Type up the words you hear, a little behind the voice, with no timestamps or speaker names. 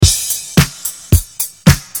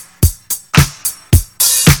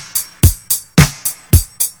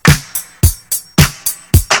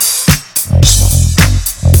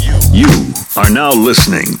are now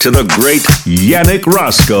listening to the great Yannick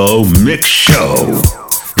Rosco Mix Show.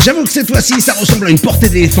 J'avoue que cette fois-ci, ça ressemble à une portée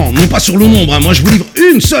d'éléphant. Non pas sur le nombre, moi je vous livre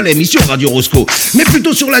une seule émission Radio Rosco, mais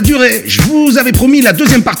plutôt sur la durée. Je vous avais promis la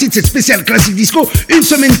deuxième partie de cette spéciale classique disco une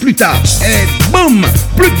semaine plus tard. Et boum,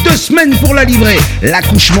 plus de 2 semaines pour la livrer.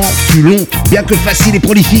 L'accouchement fut long, bien que facile et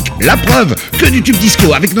prolifique. La preuve que du tube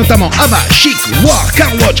disco, avec notamment Ava, Chic, War,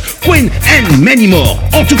 Car Watch, Queen and many more.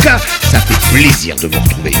 En tout cas, ça fait plaisir de vous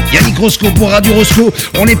retrouver. Yannick Rosco pour Radio Rosco.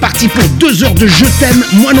 On est parti pour 2 heures de Je t'aime,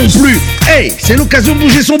 moi non plus. Hey, c'est l'occasion de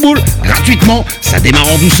bouger son boule gratuitement, ça démarre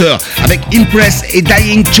en douceur avec Impress et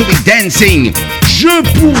Dying to be Dancing. Je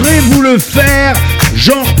pourrais vous le faire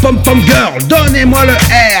genre Pom Pom Girl. Donnez-moi le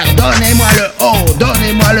R, donnez-moi le O,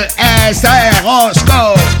 donnez-moi le S, R,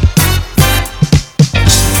 Rosco.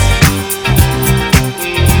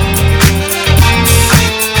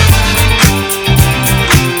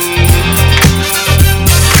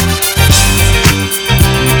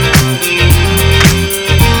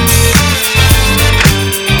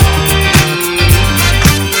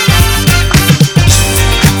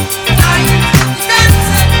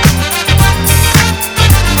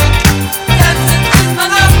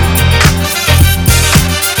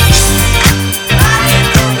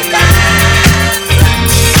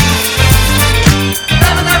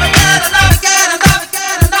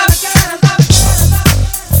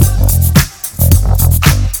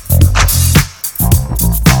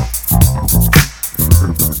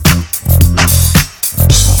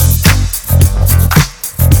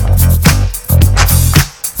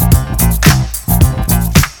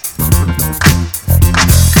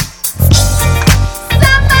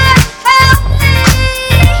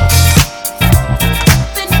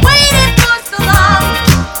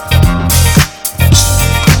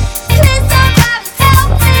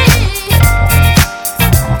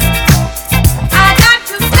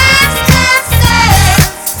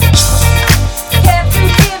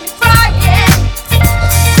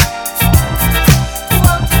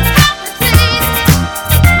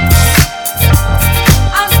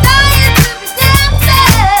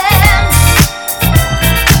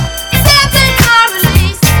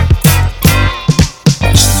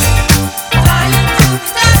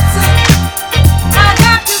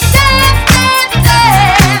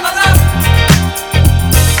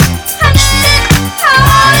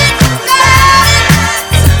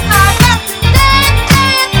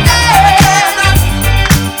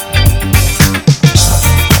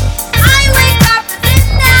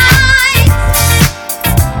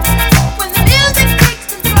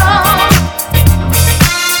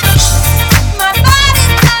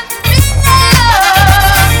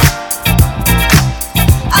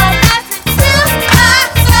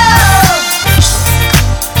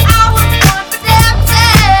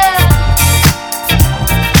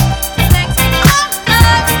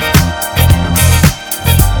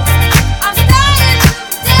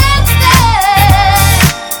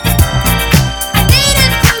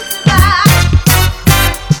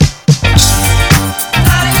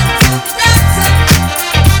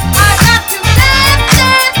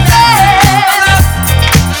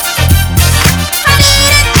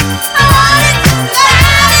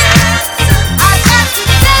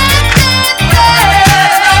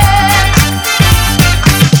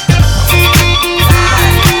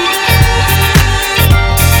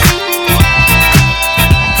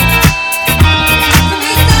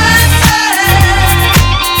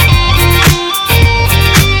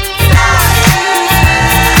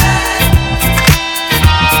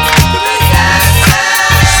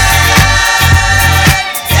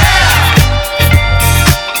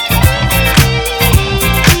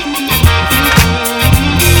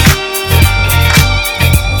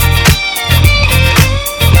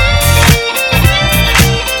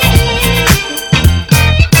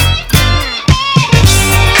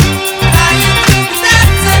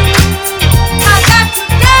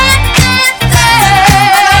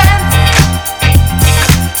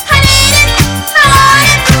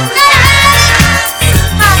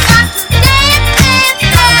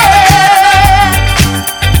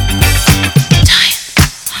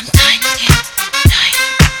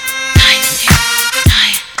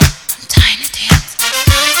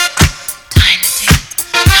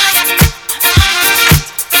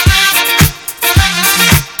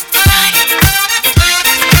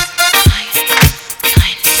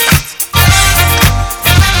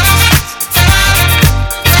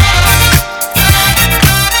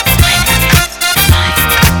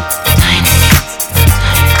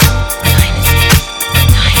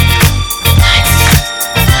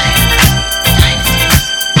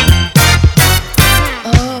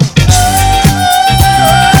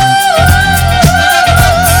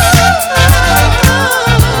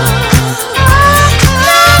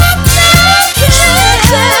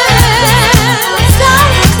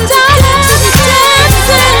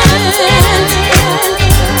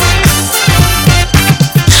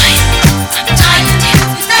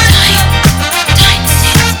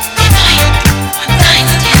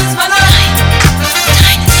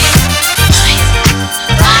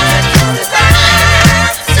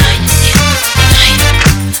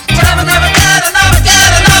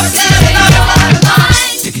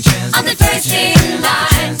 next in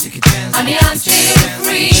line. Honey, I'm still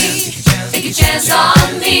free. Take a chance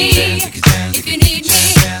on me. If you need me,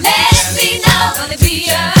 let me know. Gonna be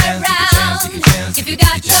around. If you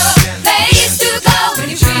got no place to go when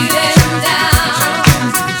you're feeling down.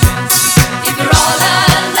 If you're all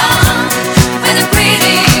alone when the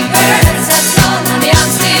pretty birds have flown, honey, I'm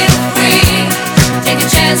still free. Take a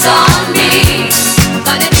chance on me. I'm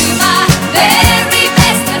gonna do my very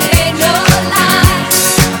best, and it ain't no lie.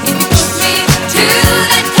 If you put me to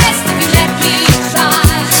the test, if you let me try,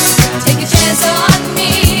 take a chance on me.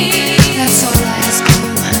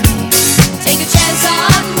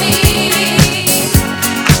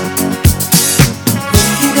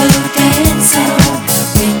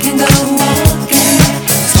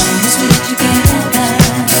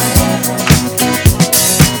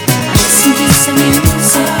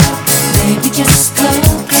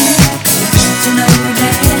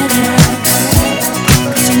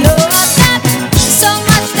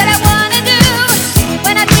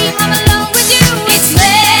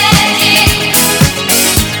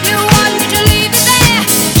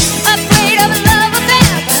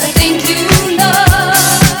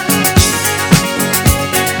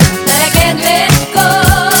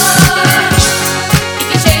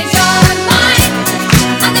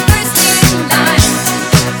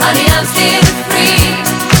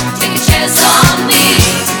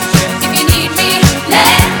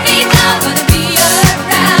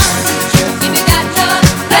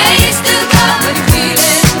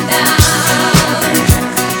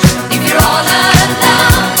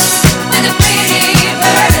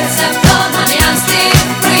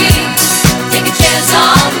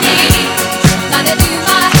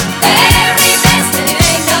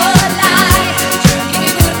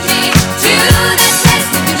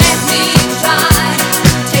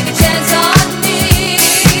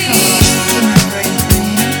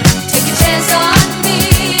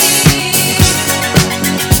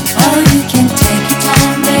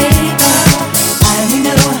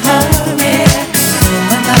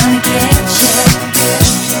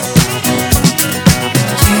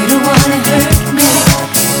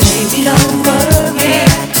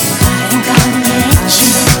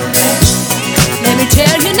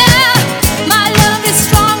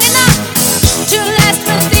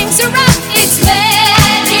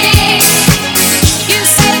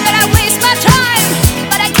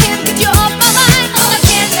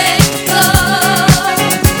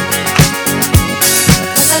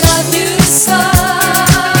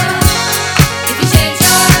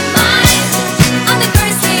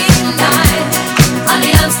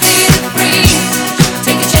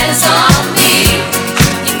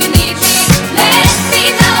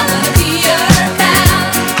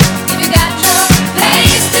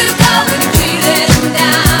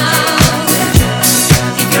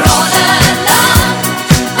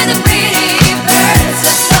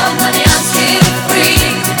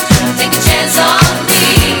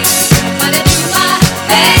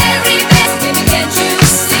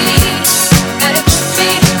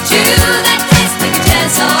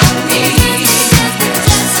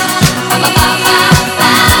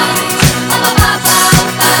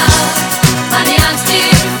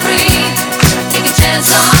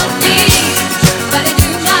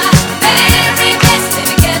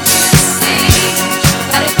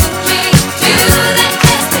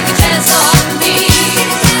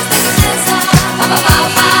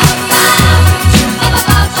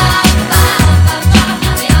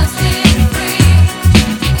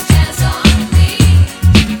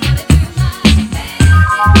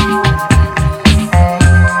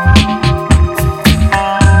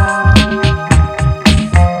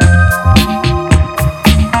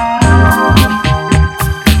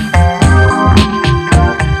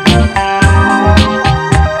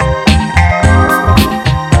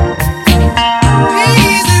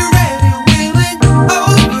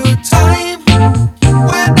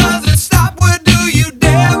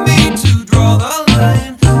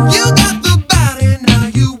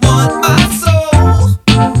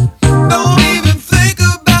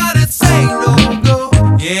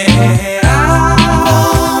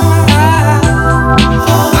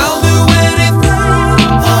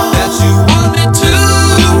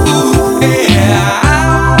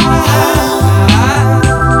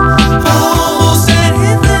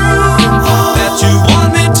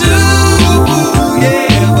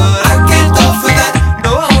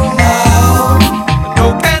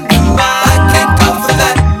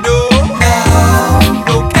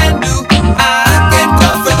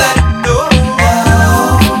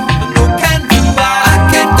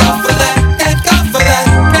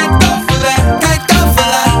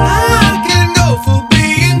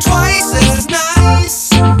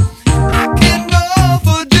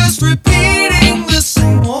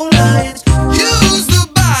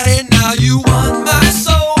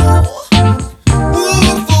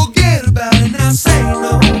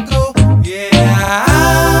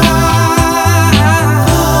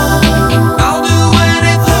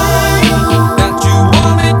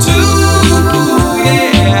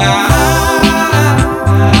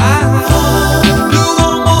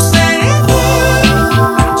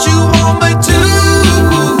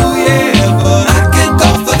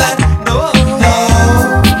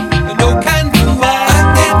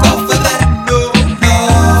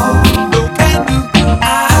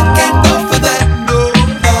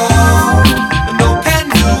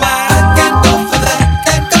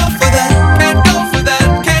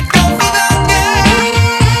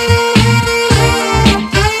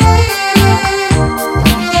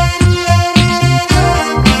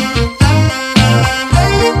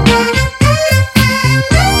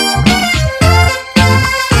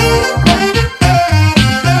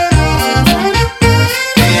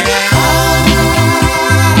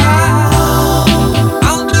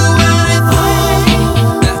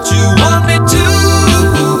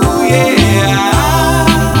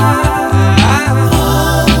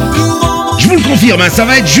 confirme, hein, ça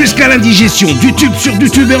va être jusqu'à l'indigestion. Du tube sur du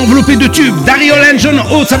tube et enveloppé de tubes. Daryl John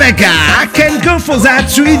Oates avec I Can Go For That,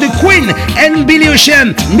 suivi de Queen and Billy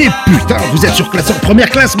Ocean. Mais putain, vous êtes surclassé en première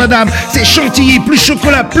classe, madame. C'est chantilly, plus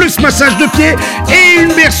chocolat, plus massage de pied et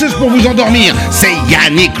une berceuse pour vous endormir. C'est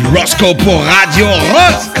Yannick Rosco pour Radio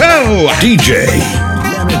Rosco. DJ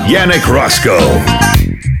Yannick Rosco.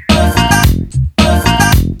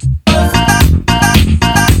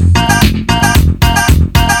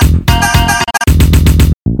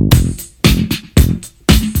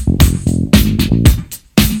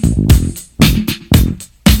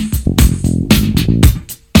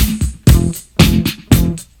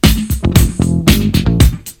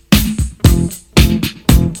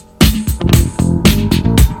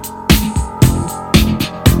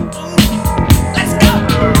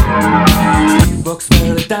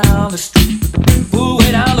 Down the street, pull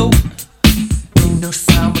way down low. Ain't no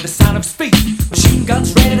sound but the sound of speed. Machine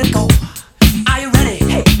guns ready to go. Are you ready?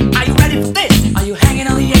 Hey, are you ready for this? Are you hanging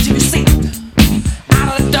on the edge of your seat?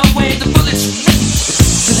 Out of the doorway, the bullets rip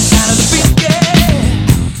to the sound of the beat. Yeah.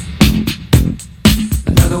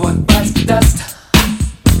 Another one bites the dust.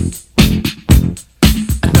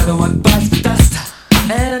 Another one bites the dust.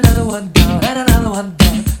 And another one down. And another one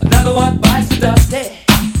down. Another one bites the dust. Hey,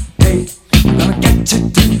 hey. I'm gonna get you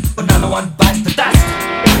too. Another one bites the dust.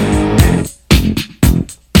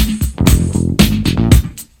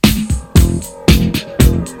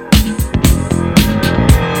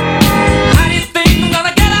 How do you think I'm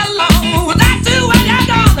gonna get along without you when you're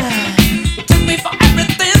gone? You took me for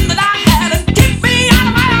everything that I had and kicked me out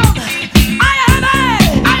of my own. Are you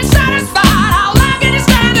happy? Are you satisfied? How long can you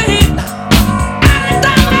stand the heat? Out of the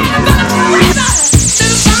doorway, the bullets race to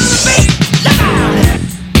the sound of the beat. Look out!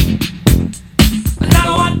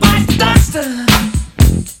 Another one bites the dust.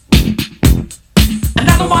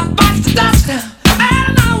 Another one bites the dust. And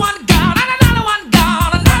another one gone. And another one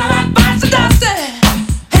gone. Another one bites the dust.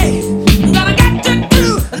 Hey, I'm gonna get you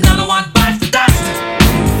too. Another one bites the dust.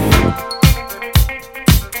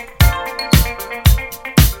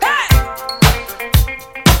 Hey.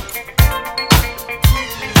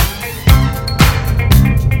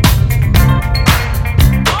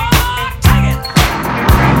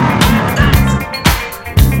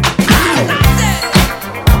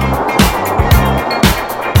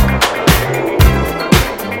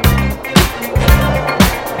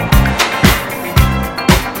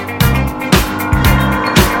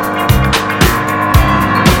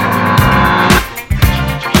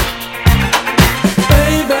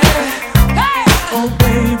 Oh,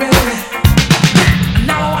 take it.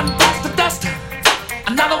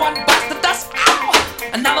 Another one bites the dust. Ow!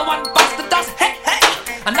 Another one bites the dust. Hey, hey!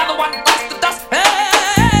 Another one bites the dust. Hey!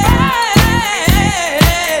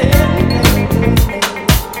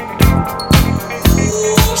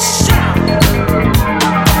 Ooh, shout!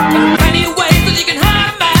 There are many ways that you can hurt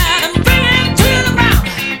a man and bring him to the ground.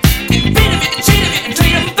 You can beat him, you can cheat him, you can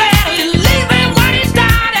treat him bad, or you leave him when he's down.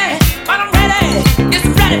 But I'm ready, yes,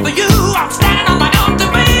 I'm ready for you. I'm standing on my own two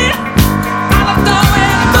feet. Out of the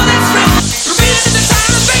way, the bullets rip. Repeat it to the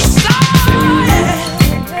sound of beats. Oh, yeah.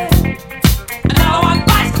 Another one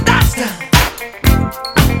bites the dust.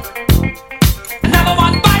 Another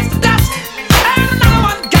one bites the dust. And another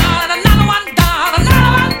one gone. And another one gone.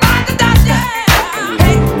 Another one bites the dust. Yeah.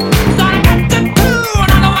 Hey, I'm gonna get you too.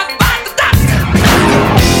 Another one bites the dust.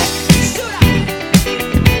 Shoot out.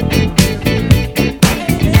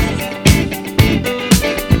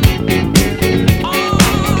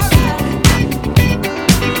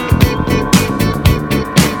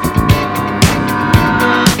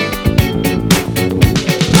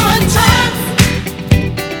 Good times,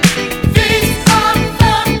 feast on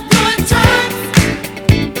the good times.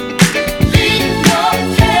 Leave your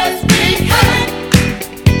cares behind.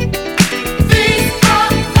 Feast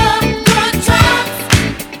on the good times.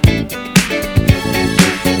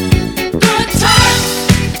 Good times,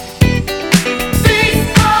 feast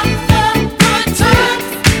on the good times.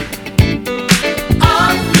 A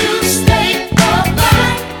new state of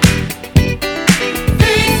mind.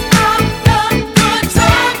 Feast on the good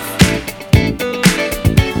times.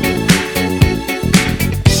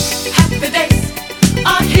 Happy days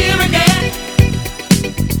are here again.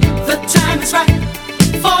 The time is right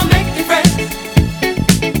for making friends.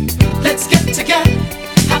 Let's get together.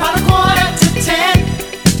 How about 9:45?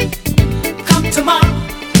 Come tomorrow.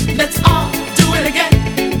 Let's all do it again.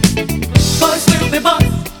 Boys will be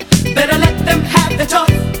boys. Better let them have their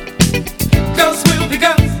choice. Girls will be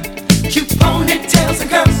girls. Cute ponytails and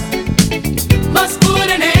curls. Must put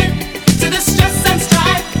an end to the stress and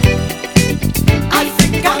strife. I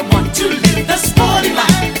think I want to live the sporty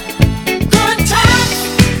life. Good times,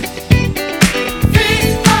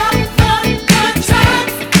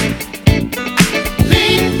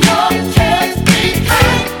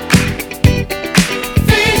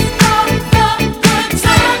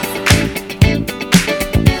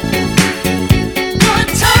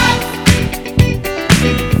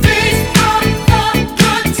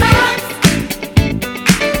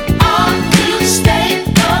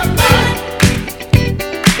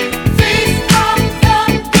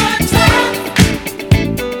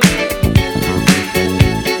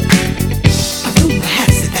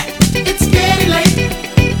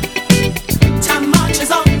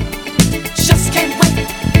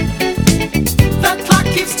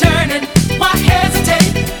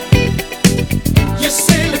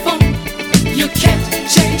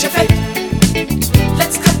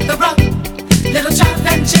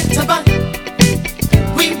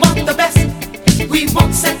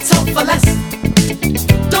 for less.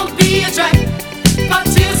 Don't be a drag,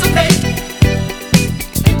 participate.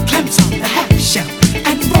 Clamps on the half shell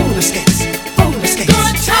and roller skates, roller skates.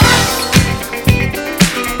 Good time.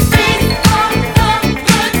 These are the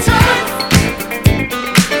good times.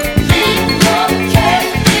 Leave your care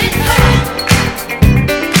behind.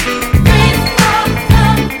 These are the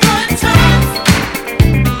good times.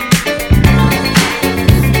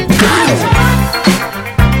 Good times.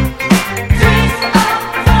 These are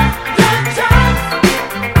the good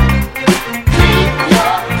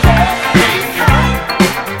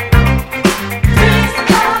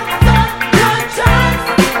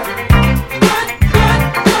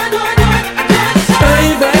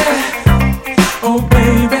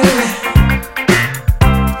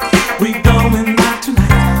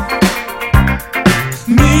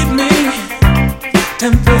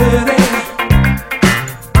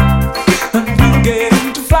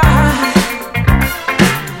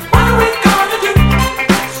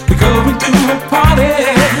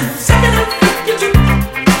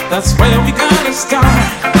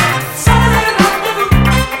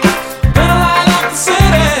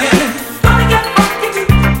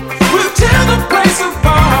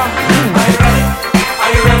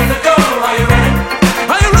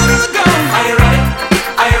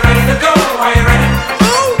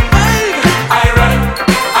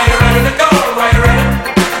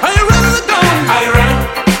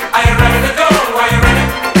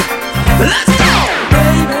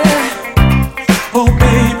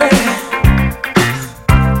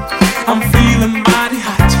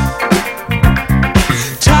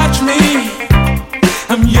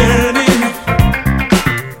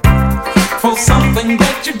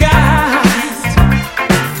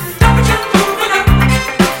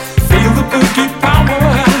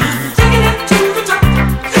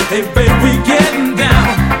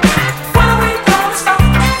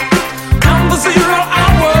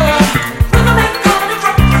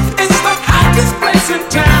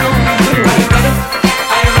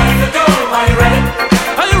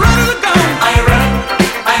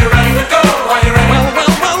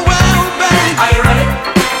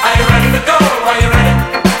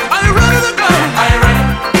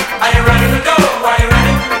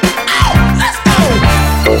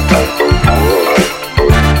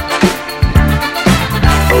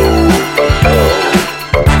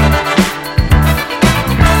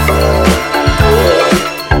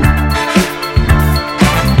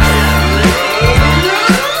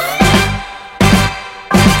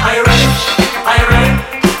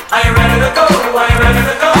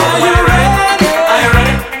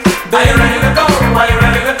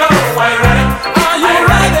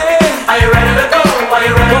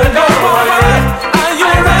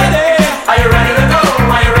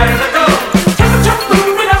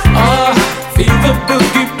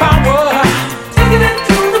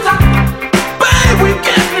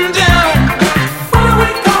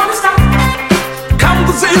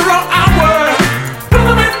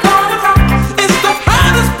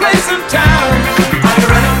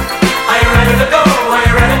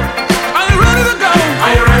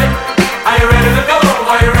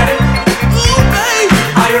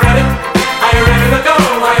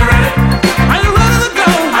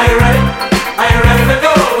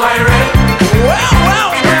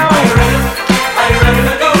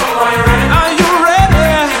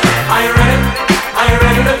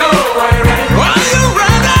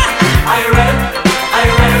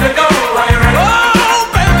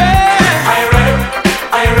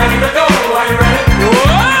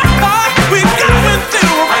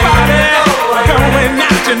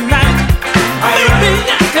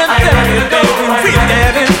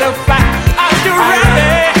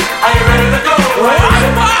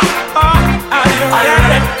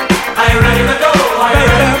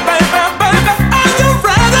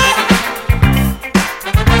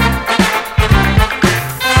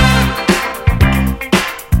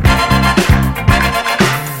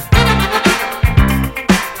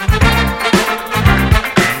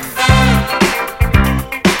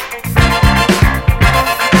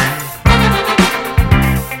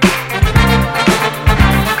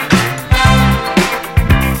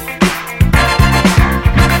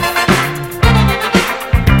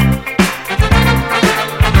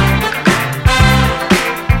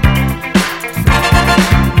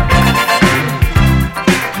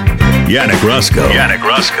Yannick Rosco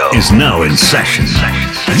is now in session.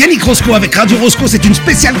 Yannick Rosco avec Radio Rosco, c'est une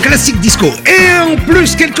spéciale classique disco. Et en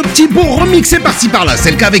plus, quelques petits bons remixés par-ci par-là.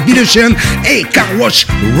 C'est le cas avec Bill Ocean et Car Wash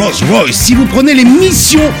Rolls Royce. Si vous prenez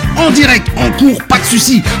l'émission en direct, en cours, pas de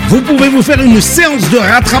souci. Vous pouvez vous faire une séance de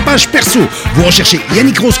rattrapage perso. Vous recherchez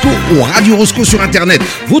Yannick Rosco ou Radio Rosco sur Internet.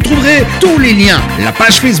 Vous trouverez tous les liens. La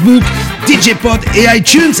page Facebook, DJ Pod et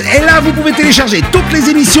iTunes. Et là, vous pouvez télécharger toutes les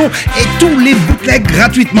émissions et tous les bootlegs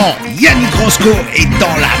gratuitement. Yannick Rosco est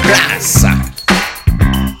dans la place.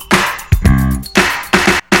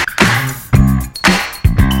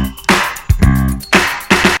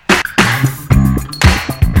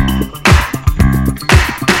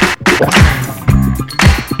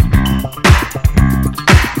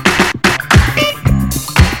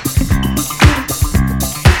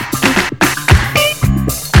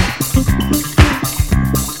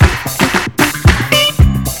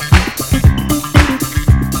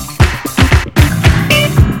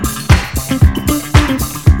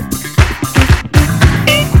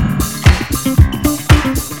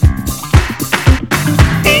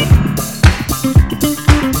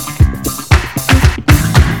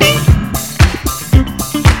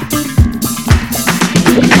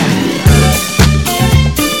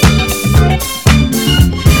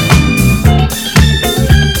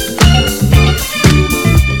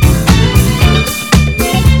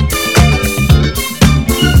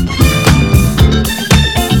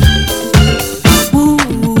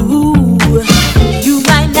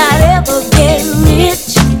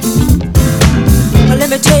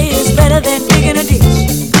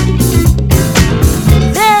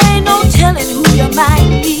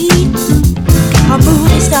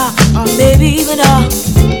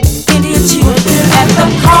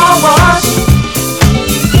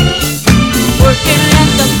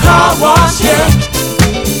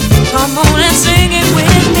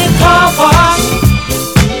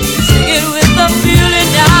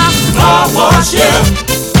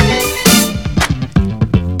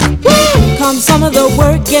 Some of the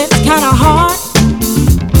work gets kinda hard,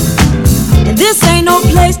 and this ain't no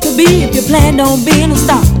place to be if you plan on being a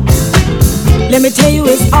star. Let me tell you,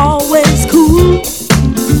 it's always cool,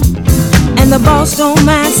 and the boss don't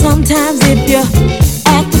mind sometimes if you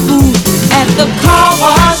act the fool at the car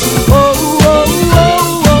wash. Oh, oh,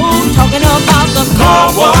 oh, oh, talking about the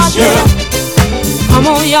car wash, yeah. Come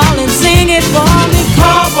on, y'all, and sing it for me.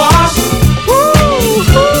 Car wash. Ooh,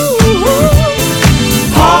 ooh,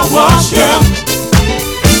 ooh. Car wash, yeah.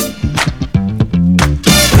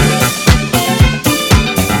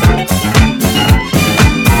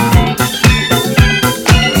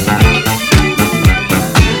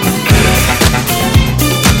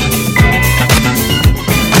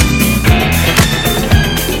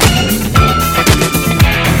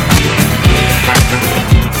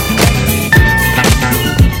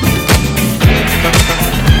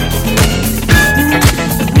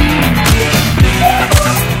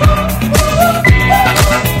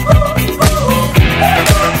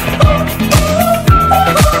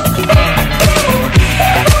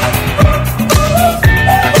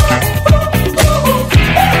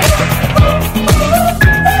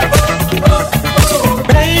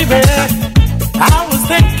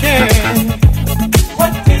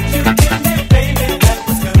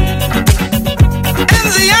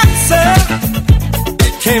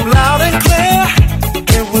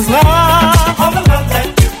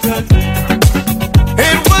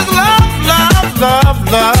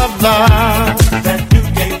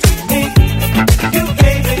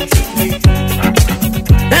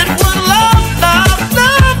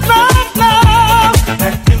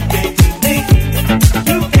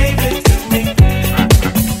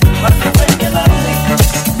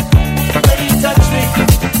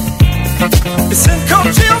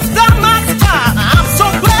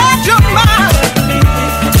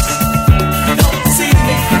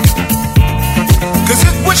 Cause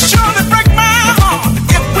it would surely break my heart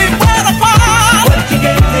if we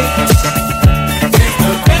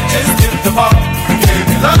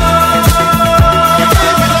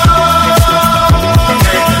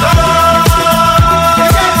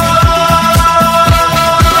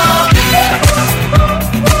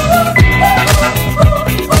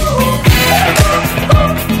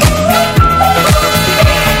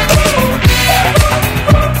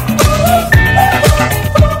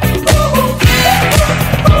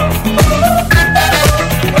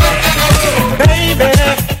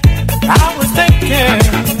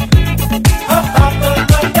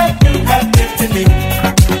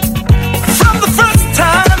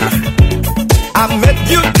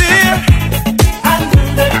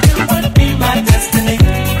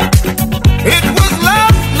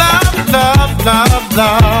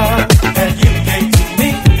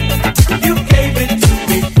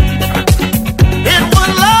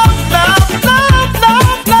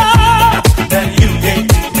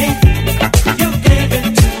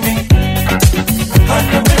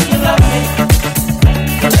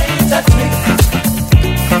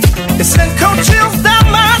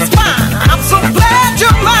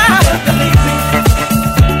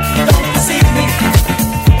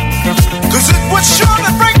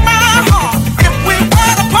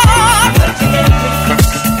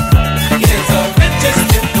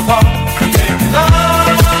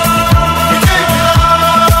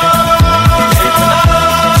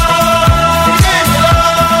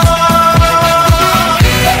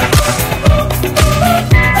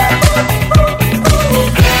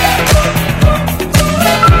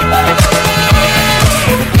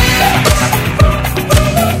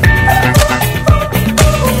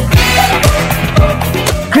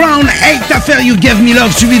Girl You Gave Me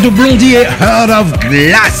Love, suivi de Blondie et Heart of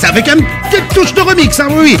Glass, avec une petite touche de remix, hein,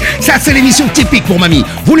 oui. Ça, c'est l'émission typique pour mamie.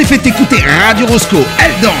 Vous les faites écouter Radio Rosco,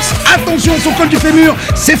 elle danse. Attention, son col du fémur,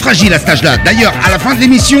 c'est fragile à cet âge-là. D'ailleurs, à la fin de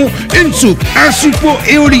l'émission, une soupe, un suppôt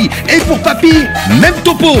et au lit. Et pour papy, même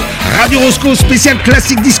topo. Radio Rosco, spécial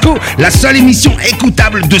classique disco, la seule émission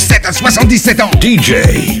écoutable de 7 à 77 ans. DJ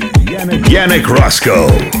Yannick Rosco.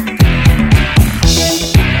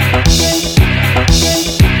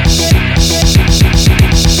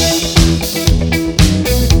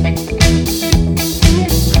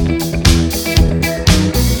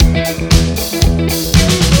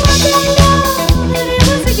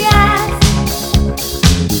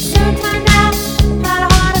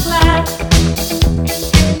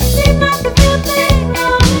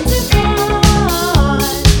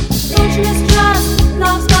 Don't you mistrust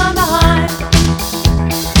love's gone behind?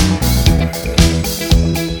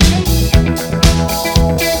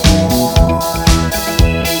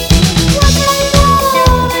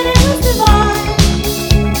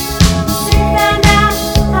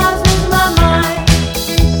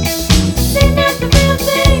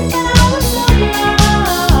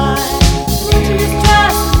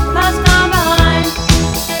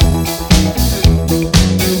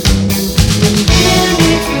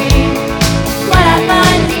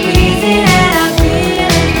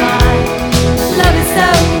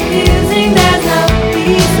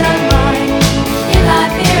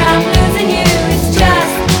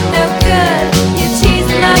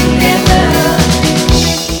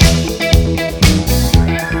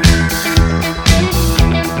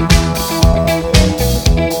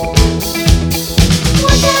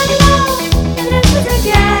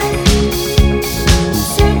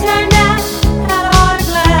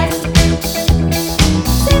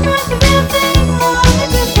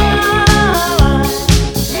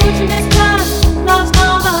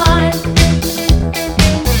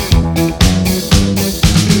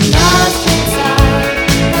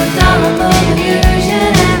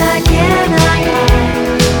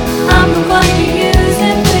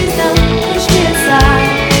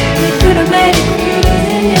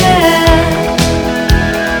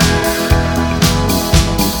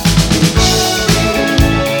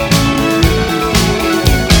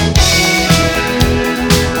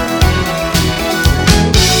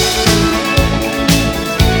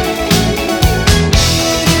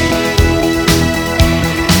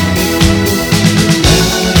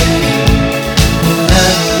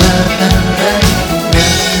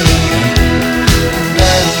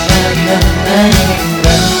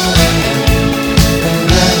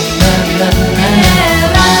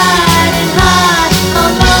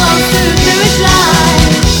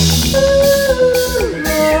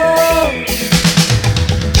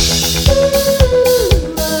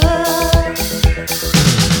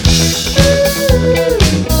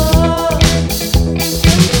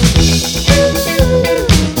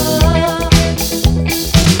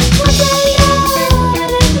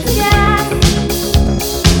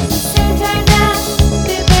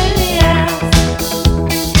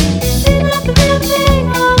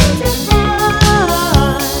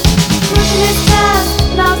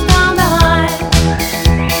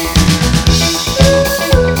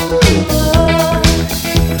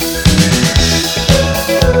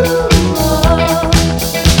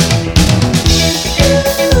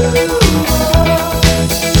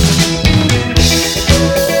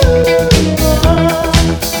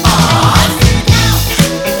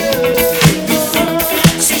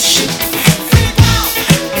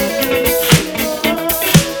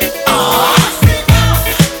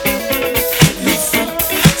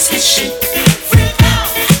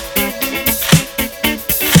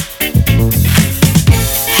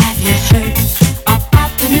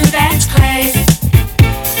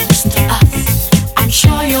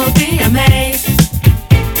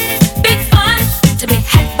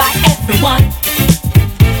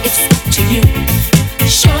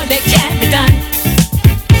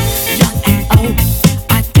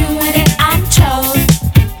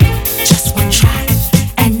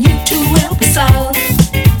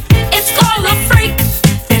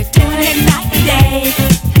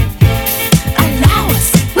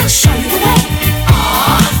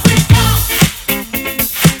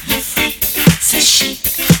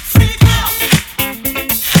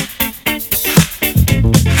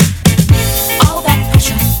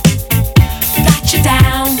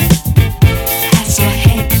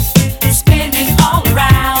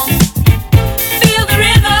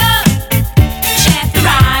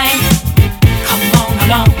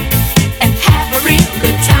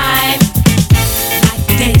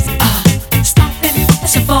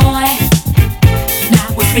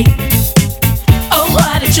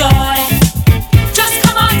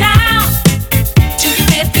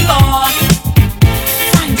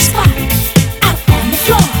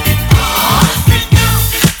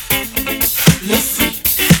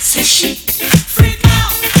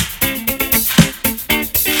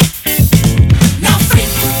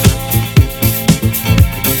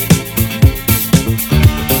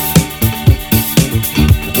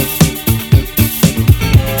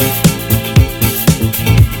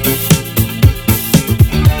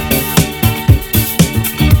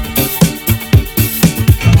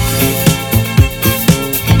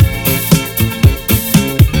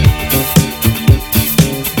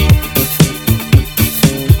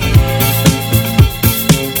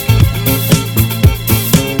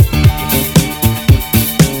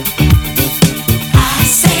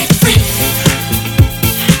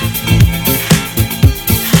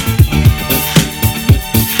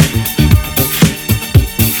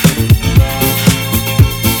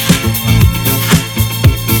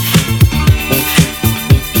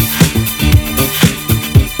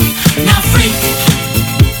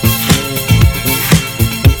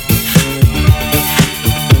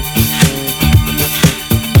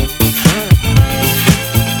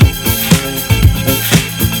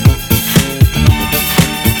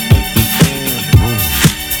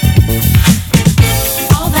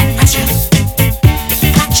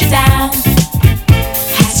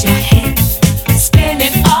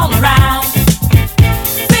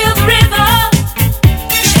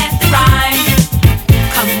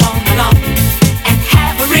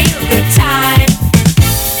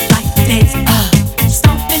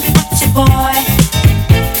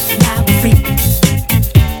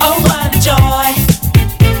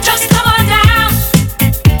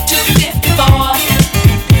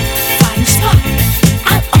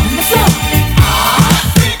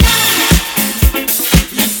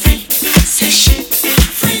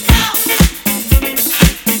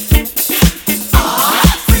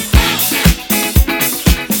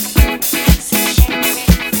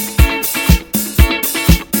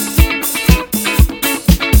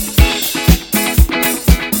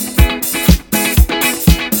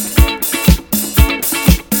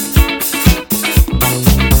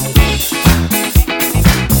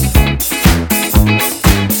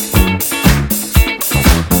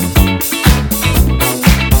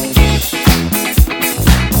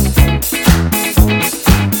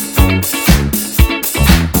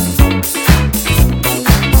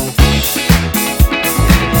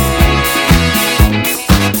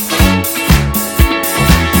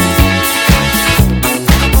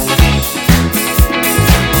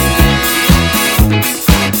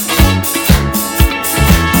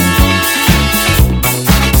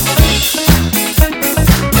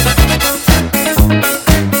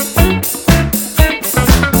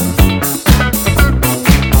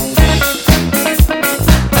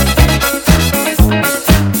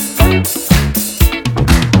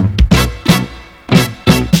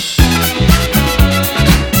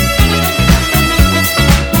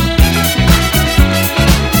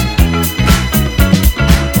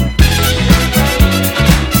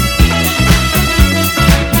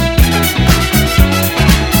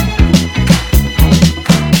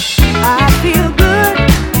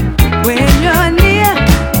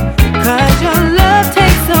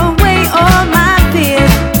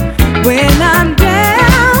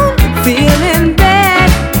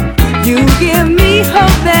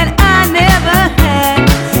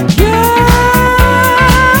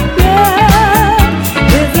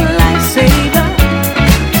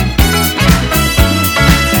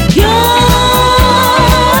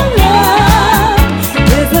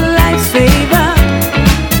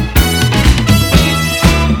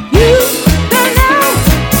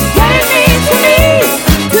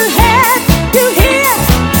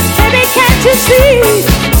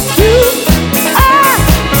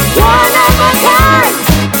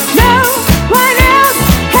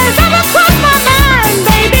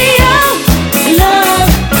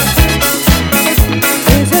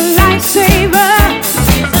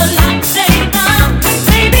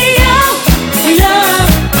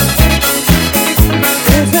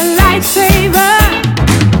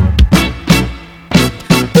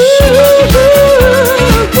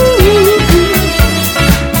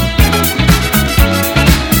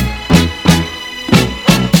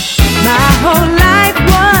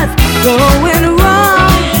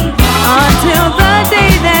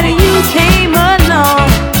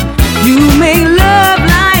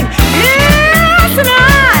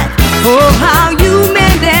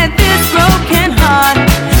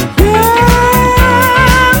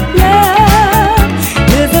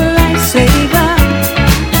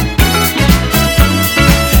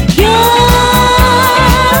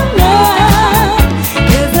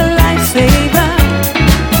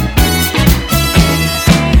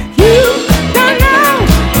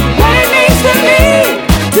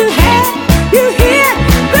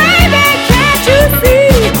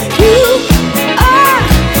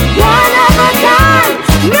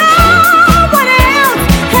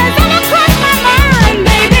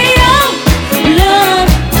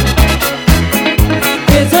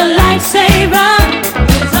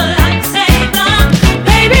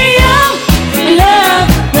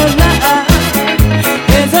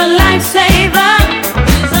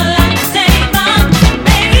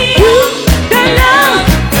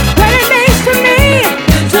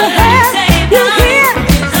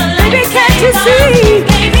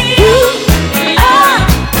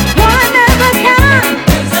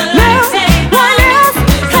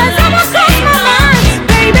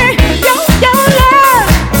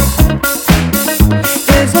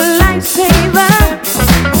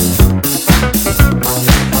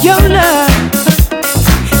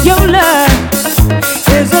 Your love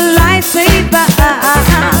is a lifesaver.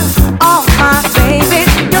 Oh my baby,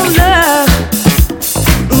 your love,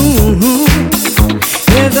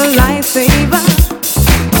 is a lifesaver.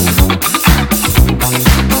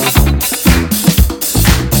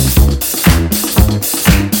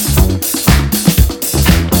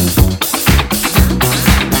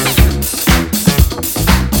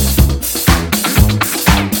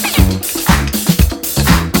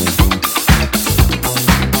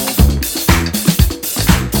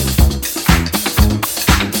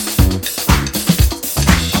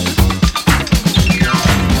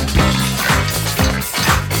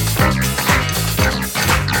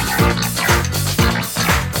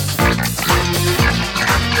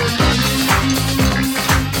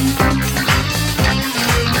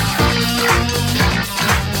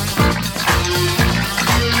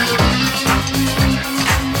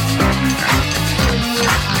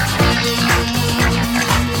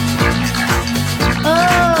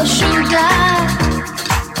 Oh, sugar,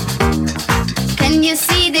 can you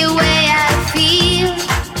see the way I feel?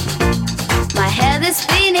 My head is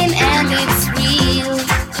spinning and it's real.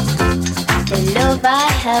 The love I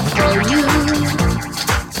have for you.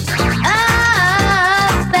 Ah,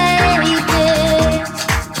 baby,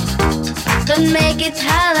 don't make it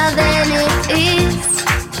harder than it is.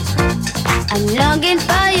 I'm longing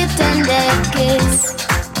for your tender kiss.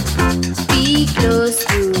 Be close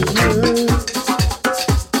to you.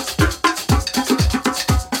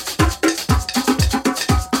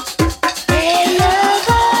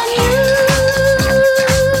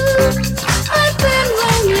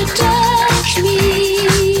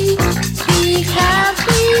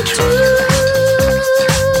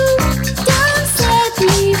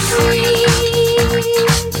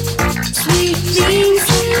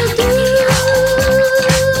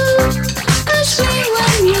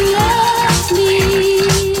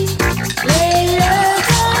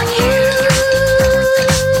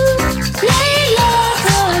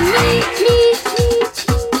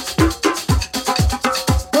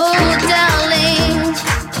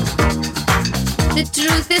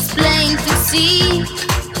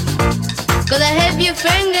 Cause I have your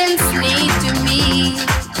fragrance need to me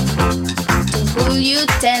to pull you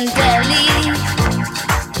tenderly.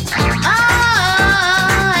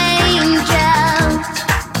 Oh, angel,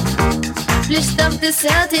 please stop the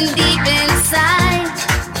certain deep inside.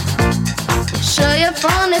 Show your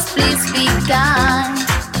fondness, please be kind.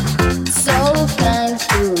 So kind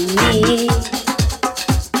to me.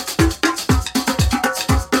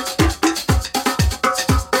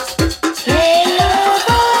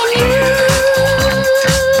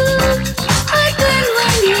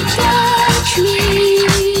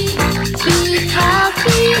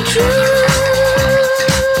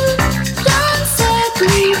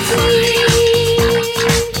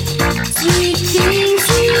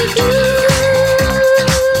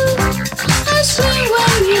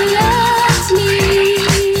 When you love me,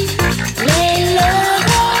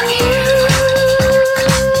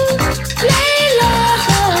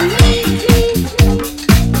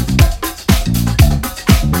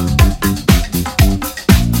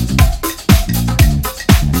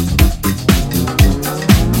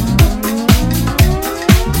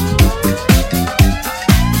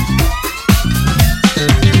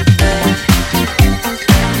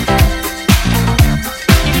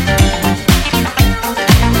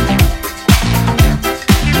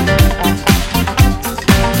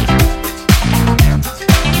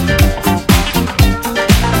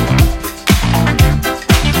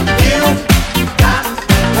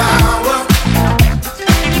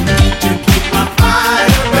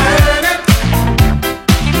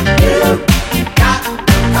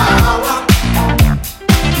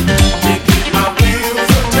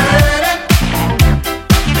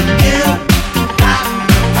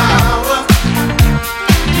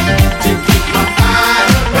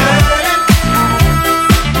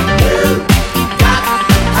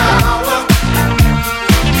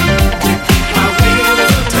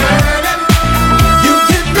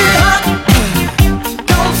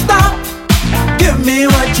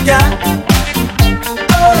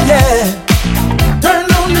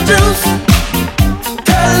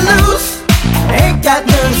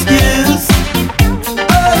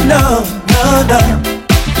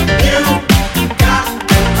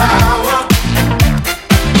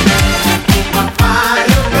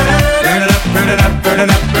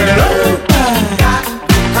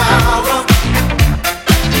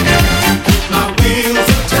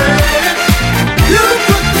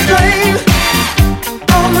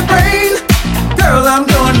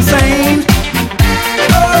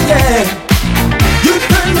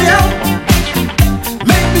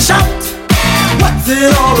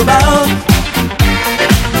 it all about?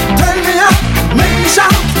 Turn me up, make me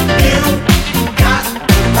shout. You got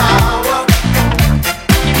the power.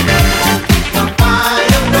 The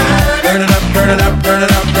fire burning. Burn it up, burn it up, burn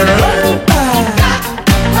it up, burn it up. Got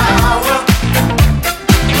the power.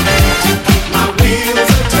 My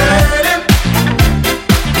wheels are turning.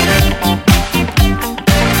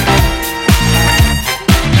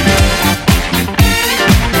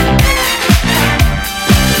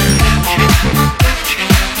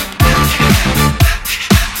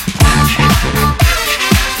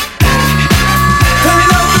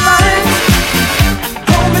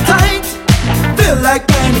 Like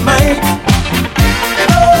dynamite.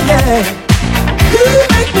 Oh yeah, you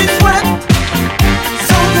make me sweat,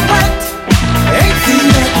 so wet, ain't seen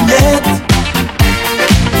nothing yet.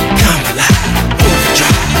 Come alive,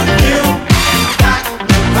 overdrive. You got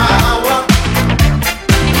the power.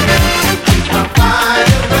 Keep my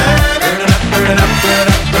fire burning. Burn it up, burn it up, burn it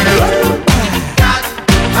up, burn it up. Got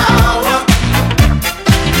the power.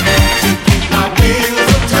 Keep my wheels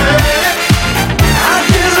a turning. I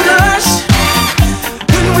feel a rush.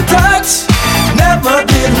 Touch never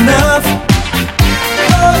did enough.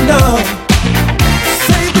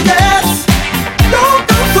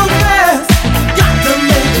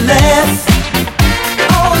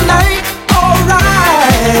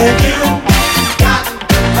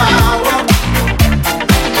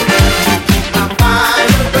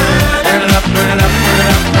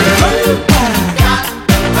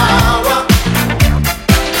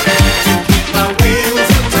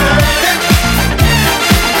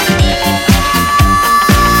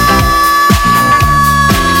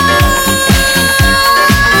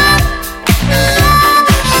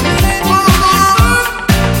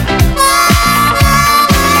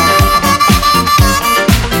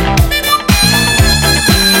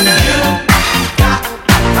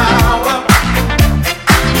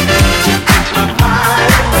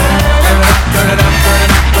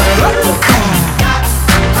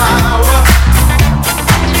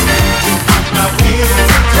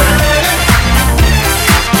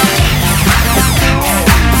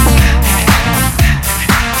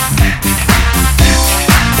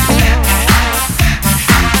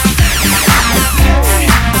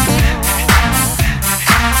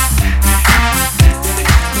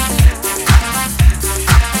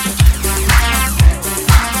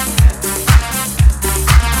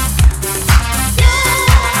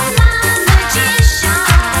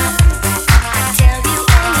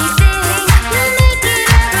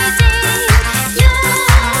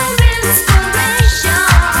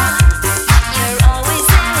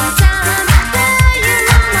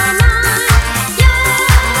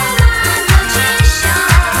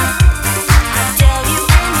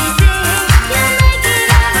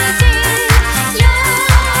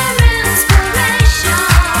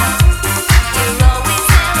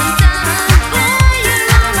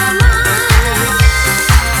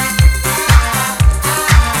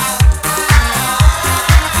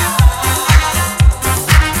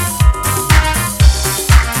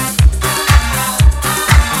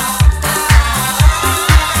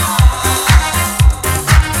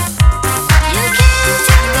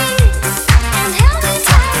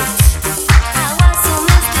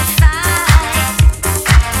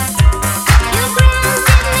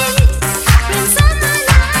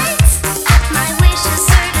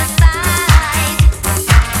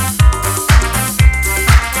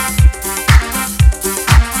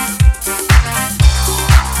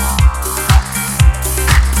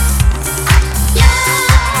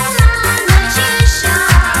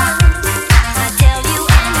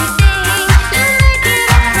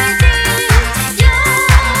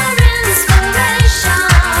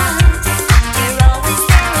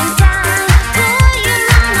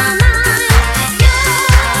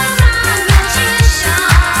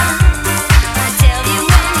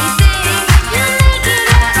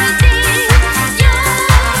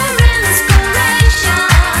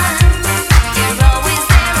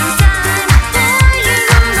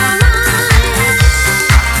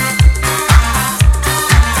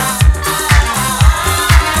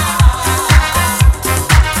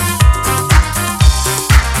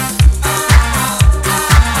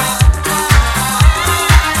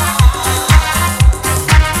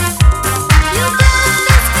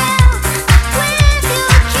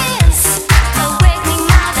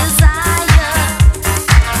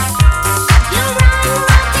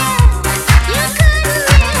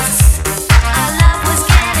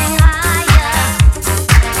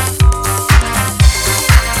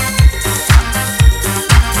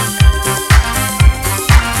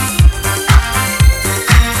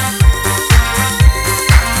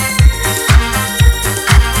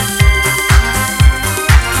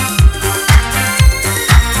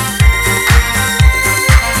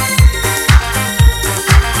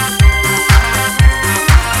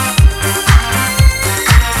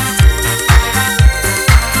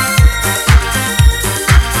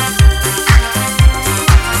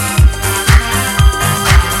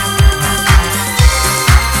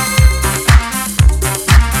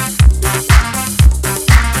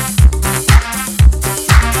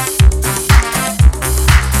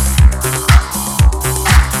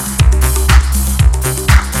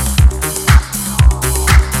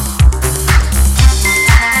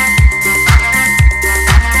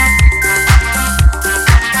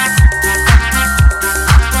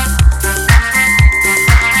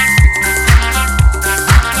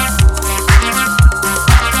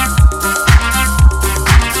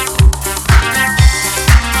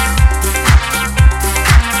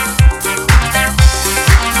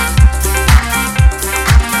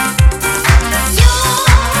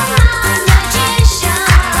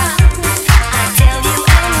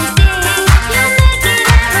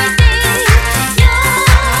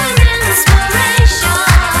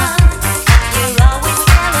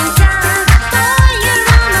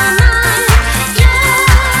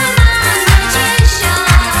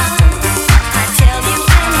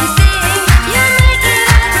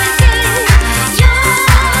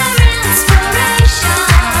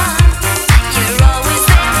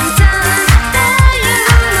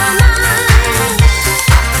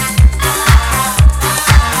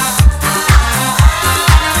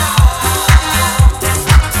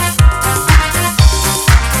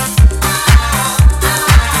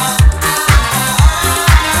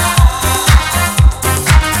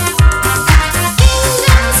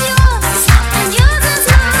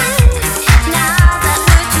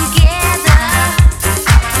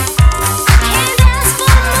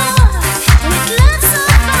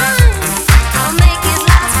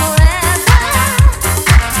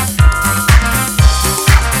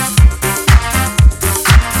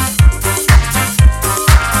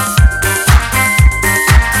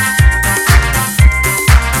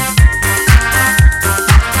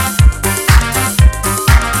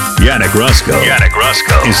 Yannick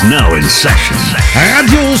Rosco is now in session.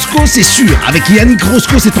 Radio Rosco, c'est sûr. Avec Yannick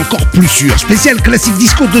Rosco, c'est encore plus sûr. Spécial classique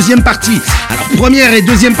disco, deuxième partie. Alors, première et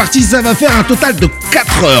deuxième partie, ça va faire un total de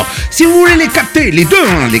 4 heures. Si vous voulez les capter, les deux,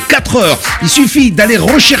 les 4 heures, il suffit d'aller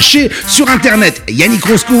rechercher sur Internet Yannick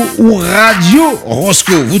Rosco ou Radio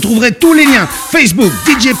Rosco. Vous trouverez tous les liens Facebook,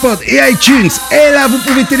 DJ Pod et iTunes. Et là, vous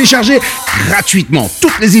pouvez télécharger gratuitement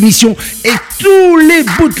toutes les émissions et tous les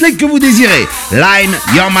bootlegs que vous désirez. Line,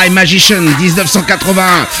 You're My Magician, 1981,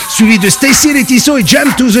 suivi de Stacy Letisso et Jam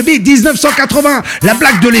to the Beat, 1980. La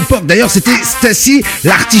blague de l'époque, d'ailleurs, c'était Stacy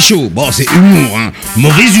l'artichaut. Bon, c'est humour, hein.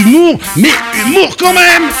 Mauvais humour, mais humour quand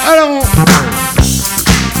même. Alors...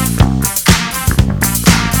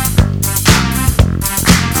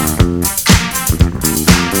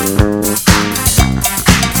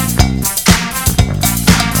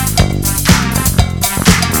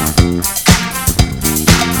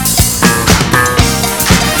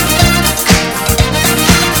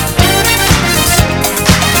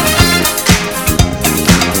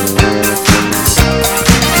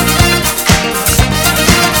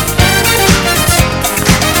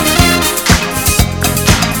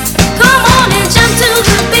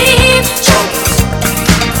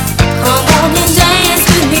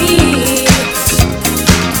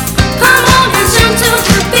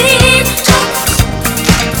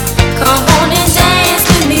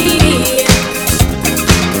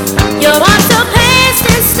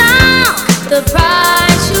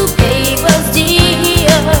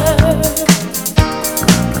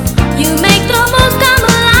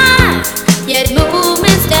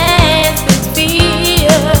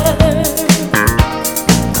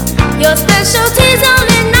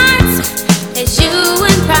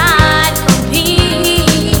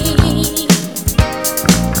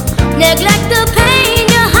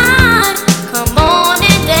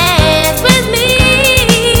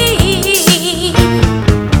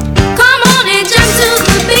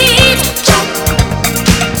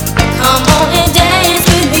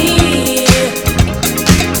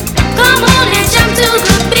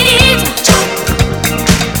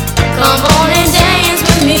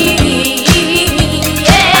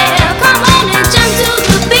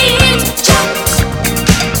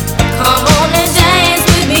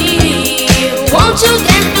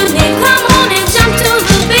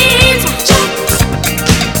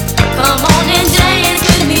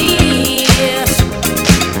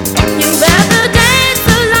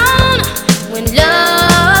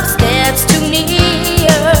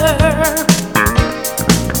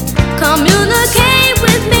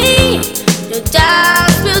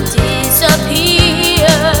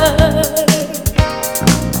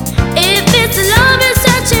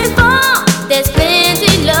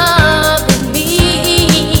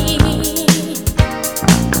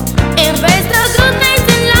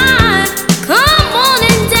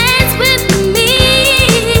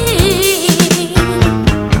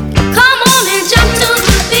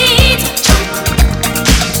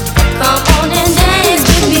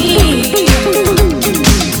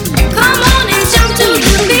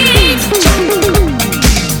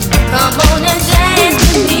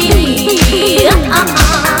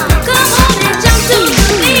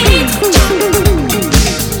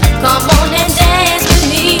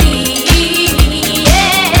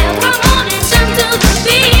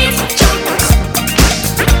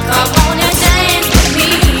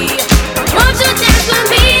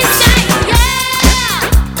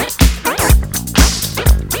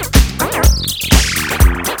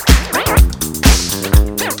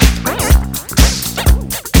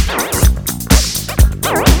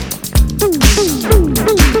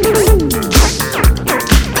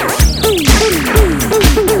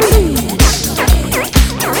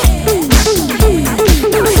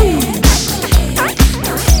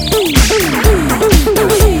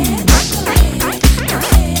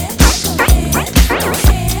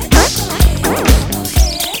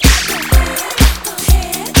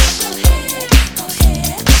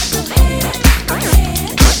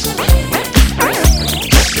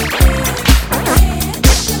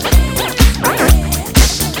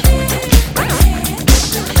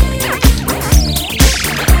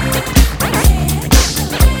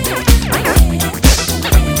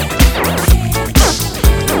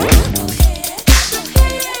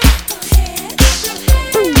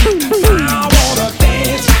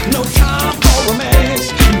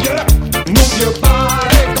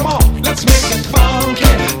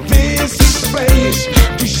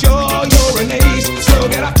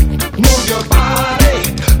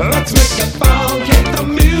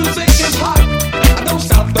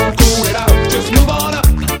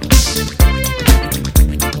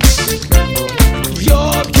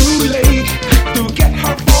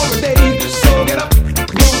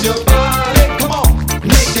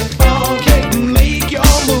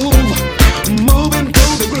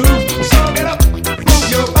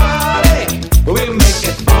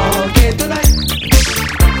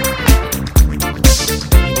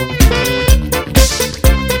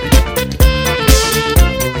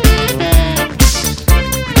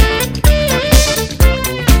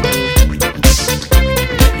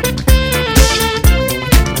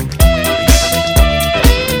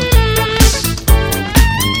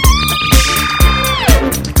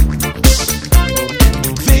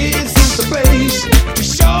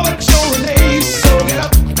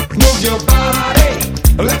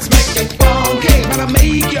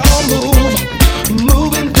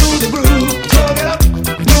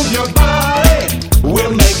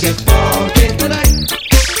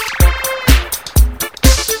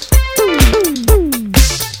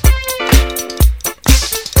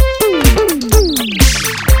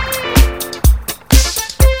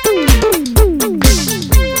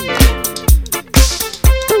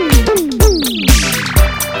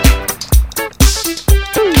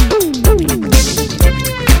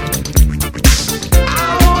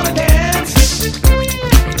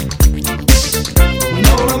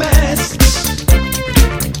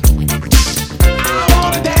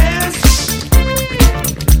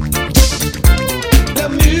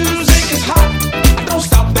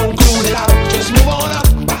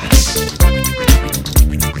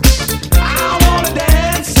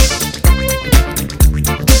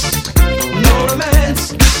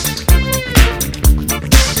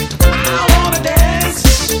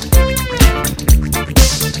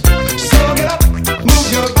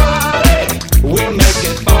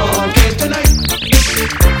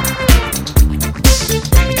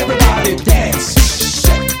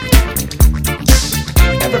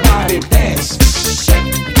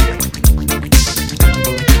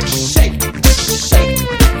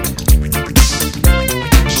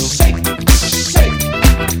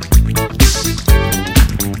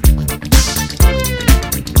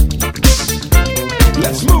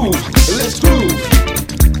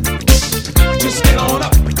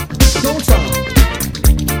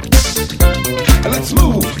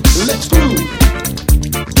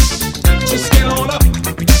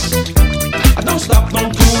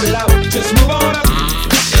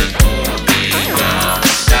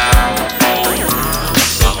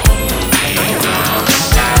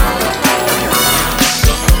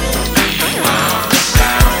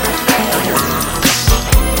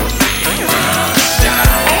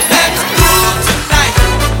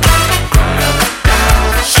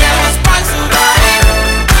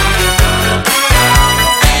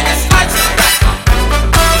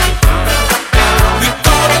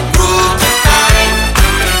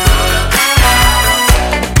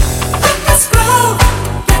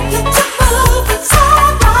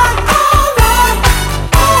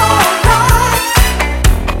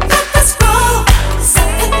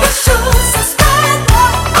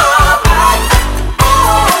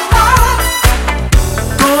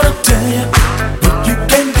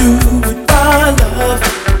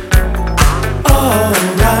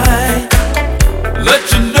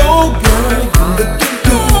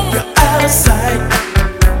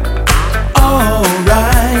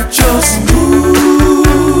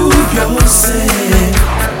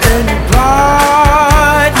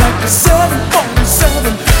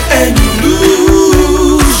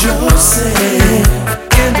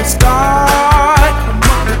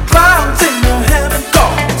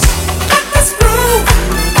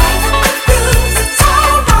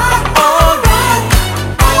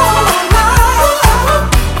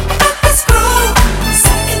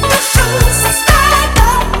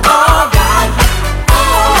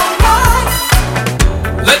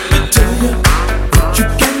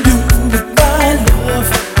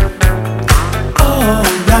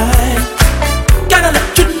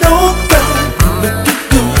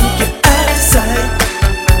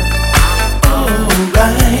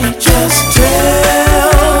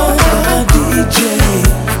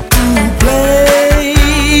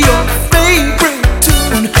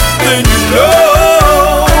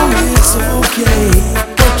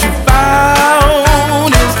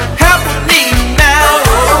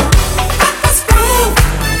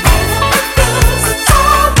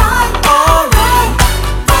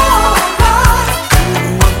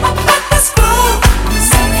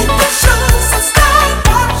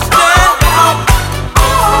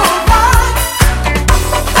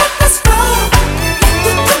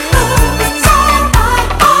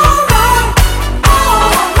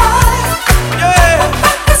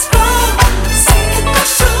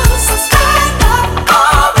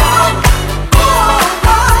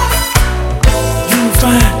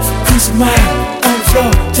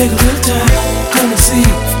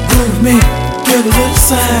 with me, give a little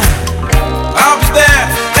sign. I'll be there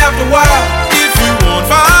after a while if you want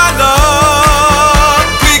my love.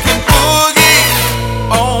 We can boogie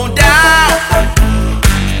on down,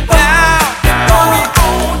 down, boogie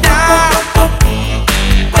on down,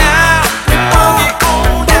 down, boogie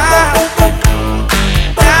on down,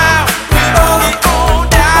 down, boogie on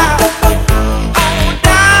down, on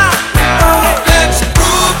down. Let's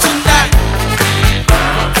groove tonight.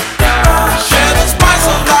 Share the spice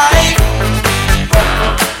of life.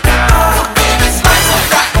 Baby, slice of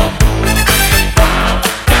life.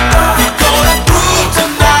 We're gonna groove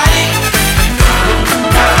tonight.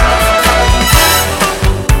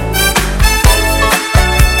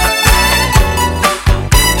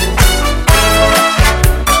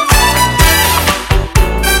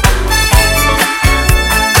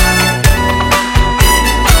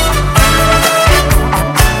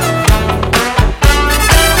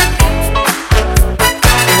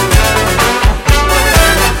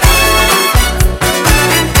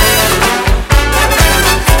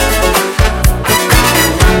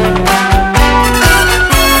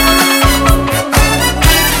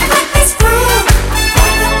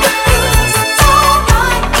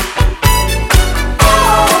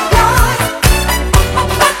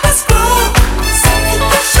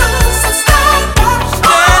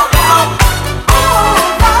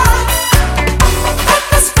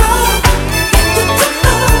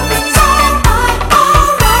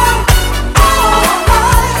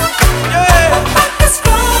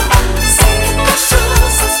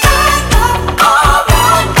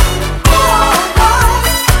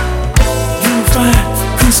 You find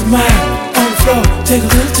peace of mind on the floor. Take a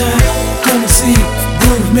little time, come and see,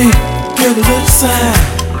 groove with me, give a little sign.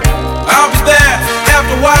 I'll be there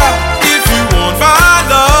after a while if you want my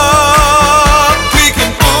love. We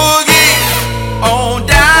can boogie on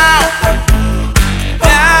down,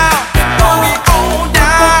 down, boogie on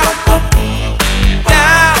down,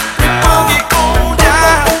 down, boogie on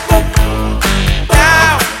down,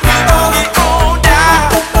 down, boogie on down,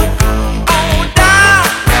 on down.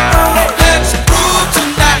 Let's groove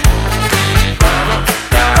tonight.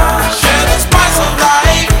 Share the spice of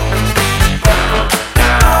life.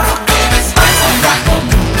 Baby, slice of life.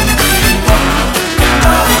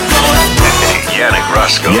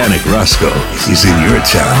 Yannick Rosco is in your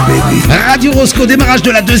town, baby. Radio Rosco, démarrage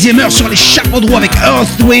de la deuxième heure sur les chapeaux de roue avec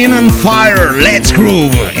Earth, Wind and Fire, Let's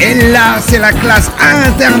Groove. Et là, c'est la classe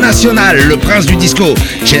internationale, le prince du disco,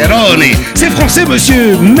 Cerone. C'est français,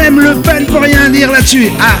 monsieur, même Le Pen peut rien dire là-dessus.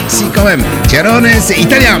 Ah, si, quand même, Cerone, c'est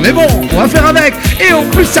italien, mais bon, on va faire avec. Et en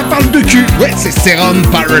plus, ça parle de cul. Ouais, c'est Serum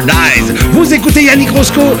Paradise. Vous écoutez Yannick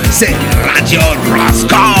Rosco, c'est Radio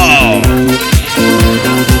Rosco.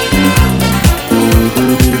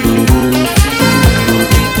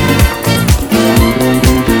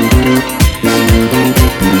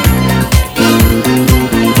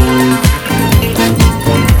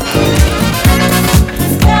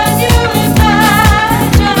 Can you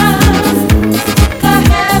imagine the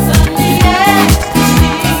heavenly ecstasy?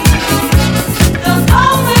 The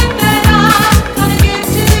moment that I'm gonna give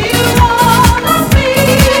to you all of me.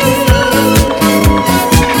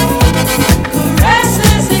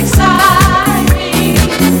 Caresses excite me.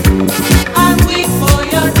 I'm weak for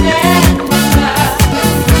your temperature.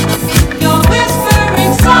 You're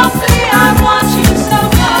whispering softly, I want you so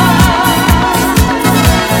much.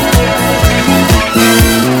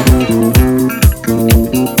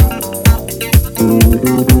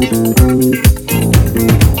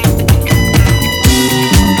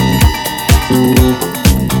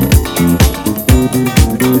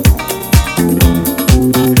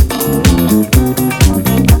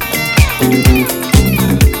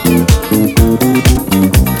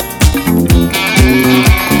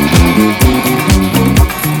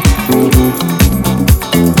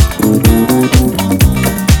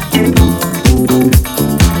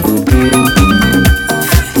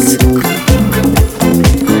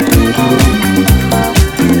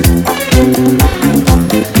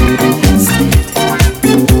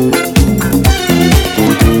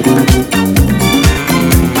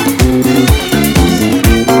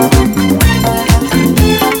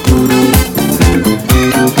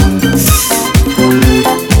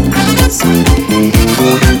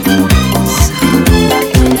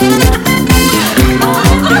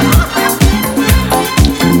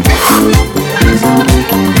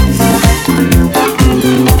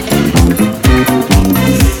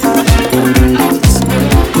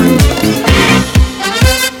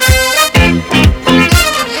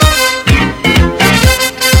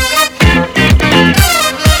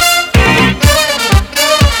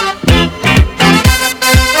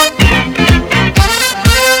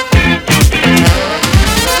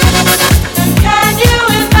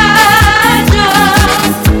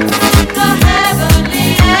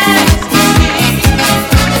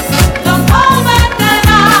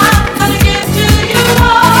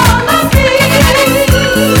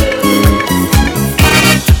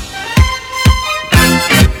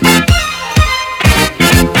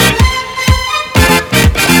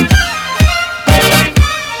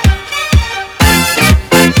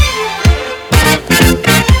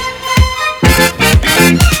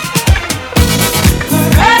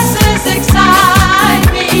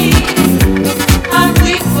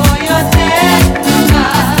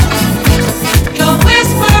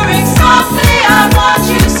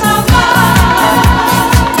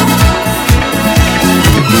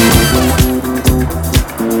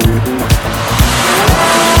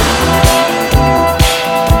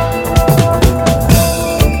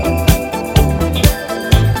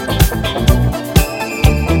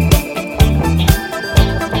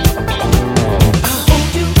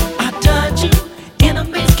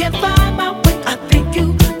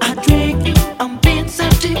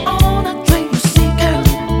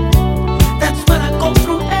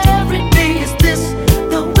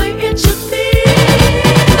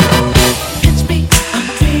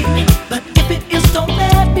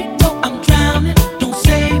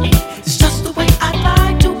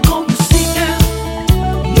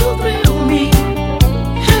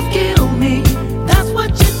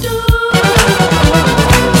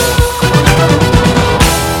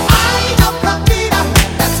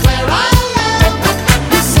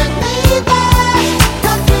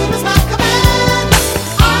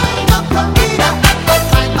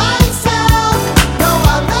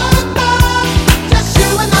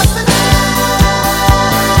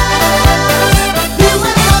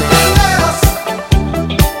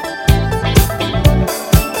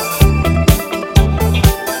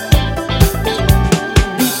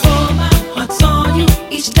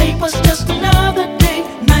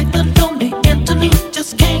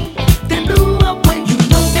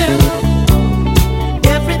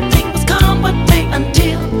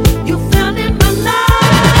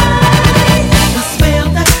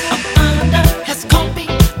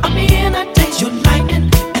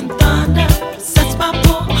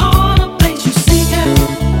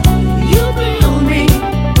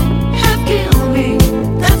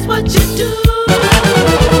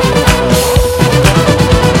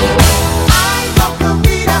 I love the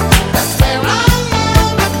beat, that's where I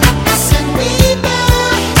am.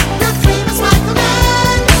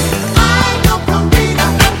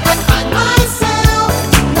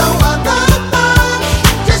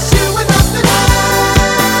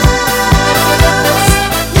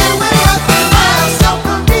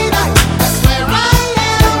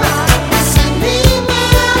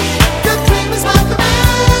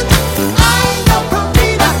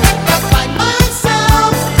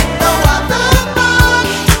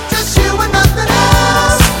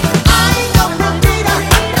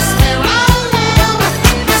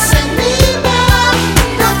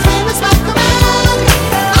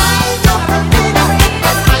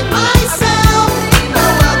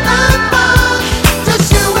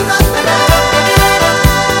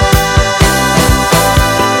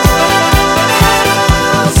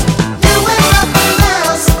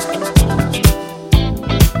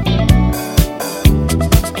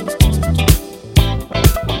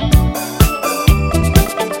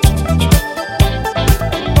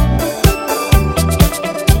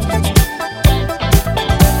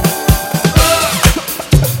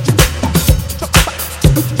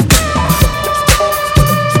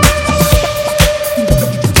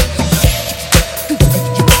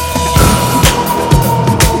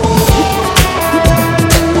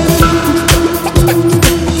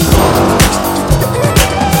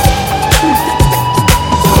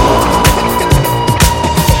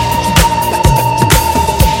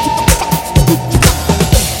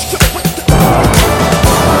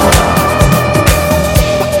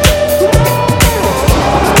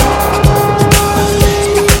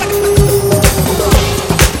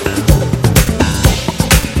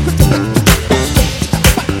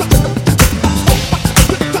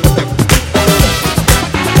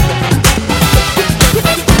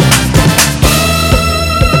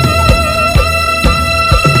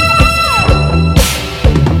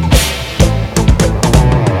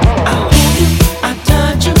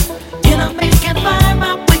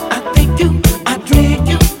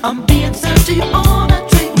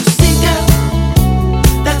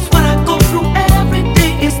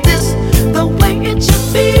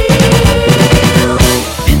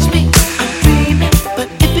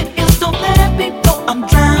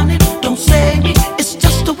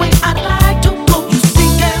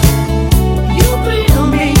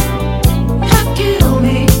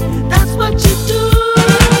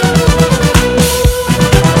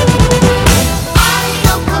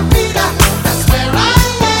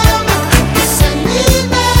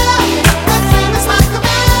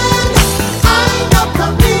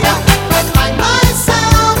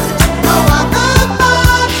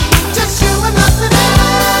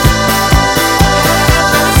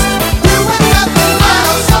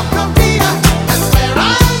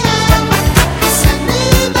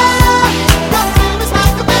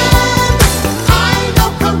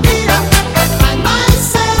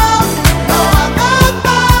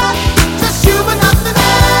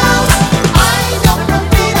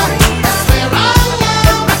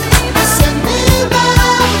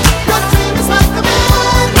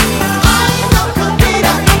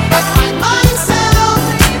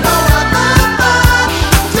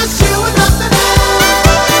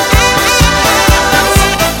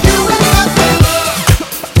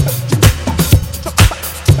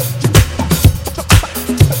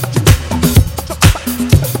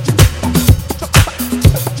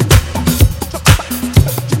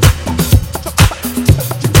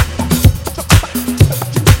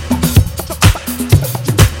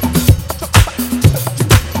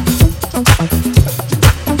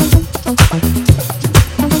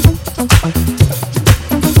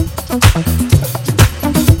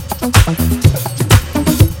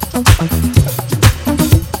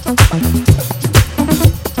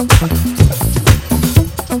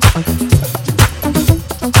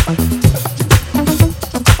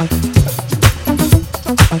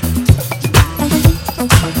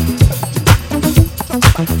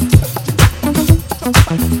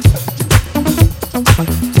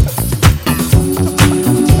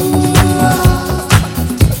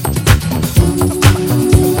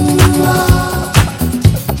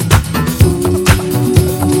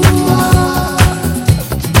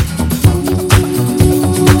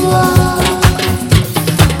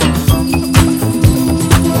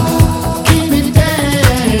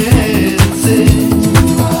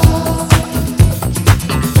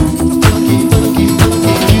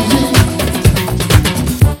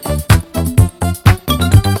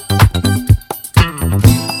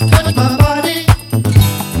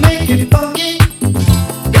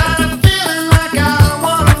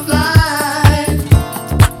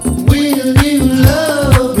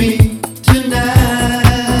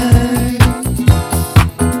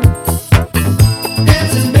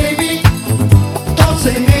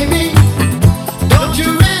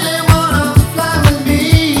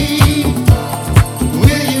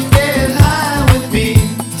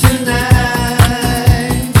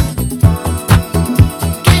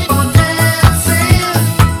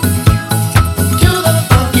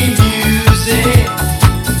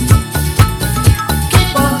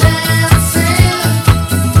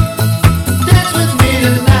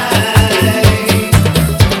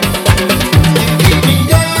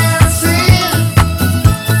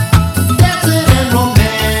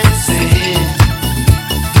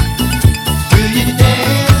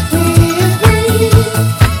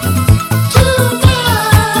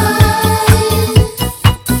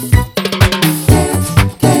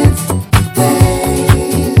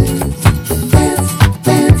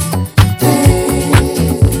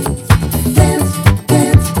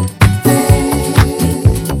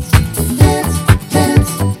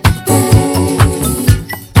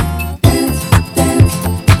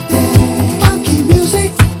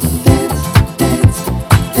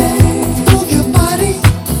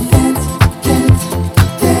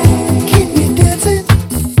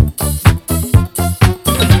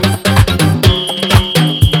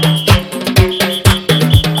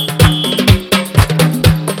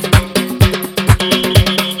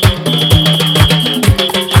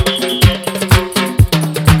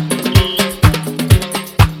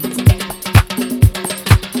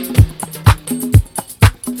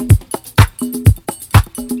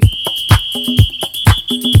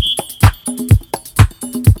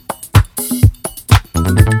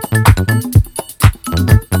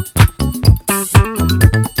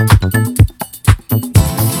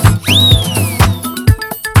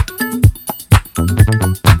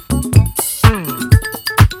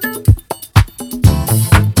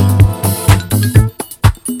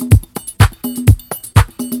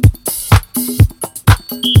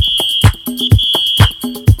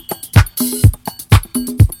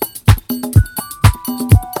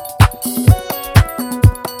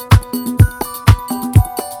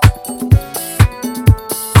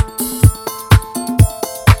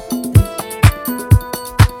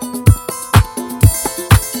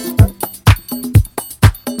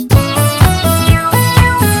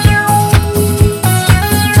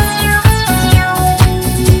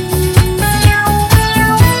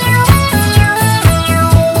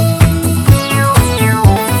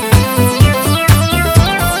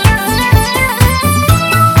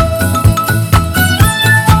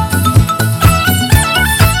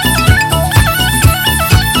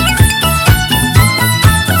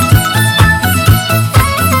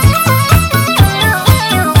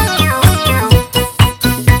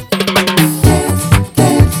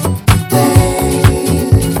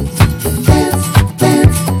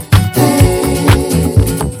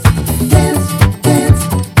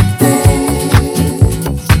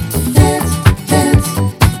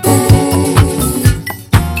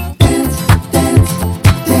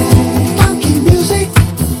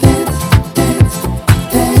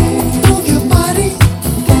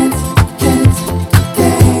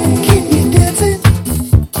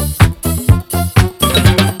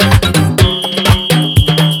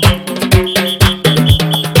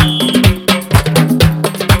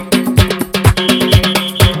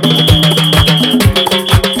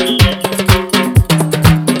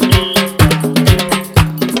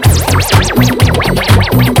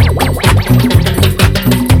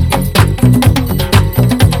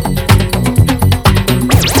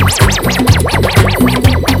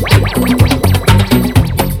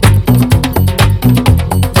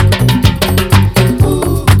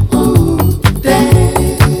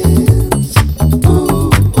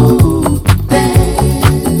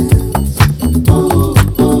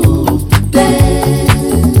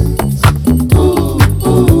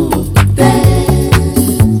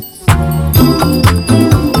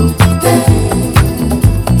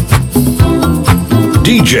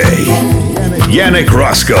 DJ, Yannick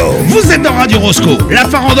Rosco. Vous êtes dans Radio Rosco. La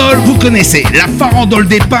farandole, vous connaissez. La farandole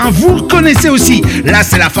des pains, vous le connaissez aussi. Là,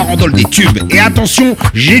 c'est la farandole des tubes. Et attention,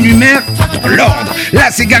 j'énumère dans l'ordre.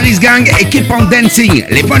 Là, c'est Gary's Gang et Keep on Dancing.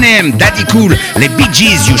 Les Bonhams, Daddy Cool, les Bee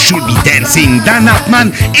Gees, You Should Be Dancing, Dan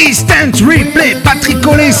Hartman, Instant Replay, Patrick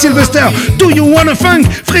Collet, Sylvester, Do You Wanna Funk,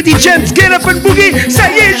 Freddie James, Get Up and Boogie. Ça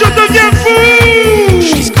y est, je deviens fou.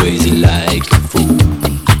 She's crazy like a fool.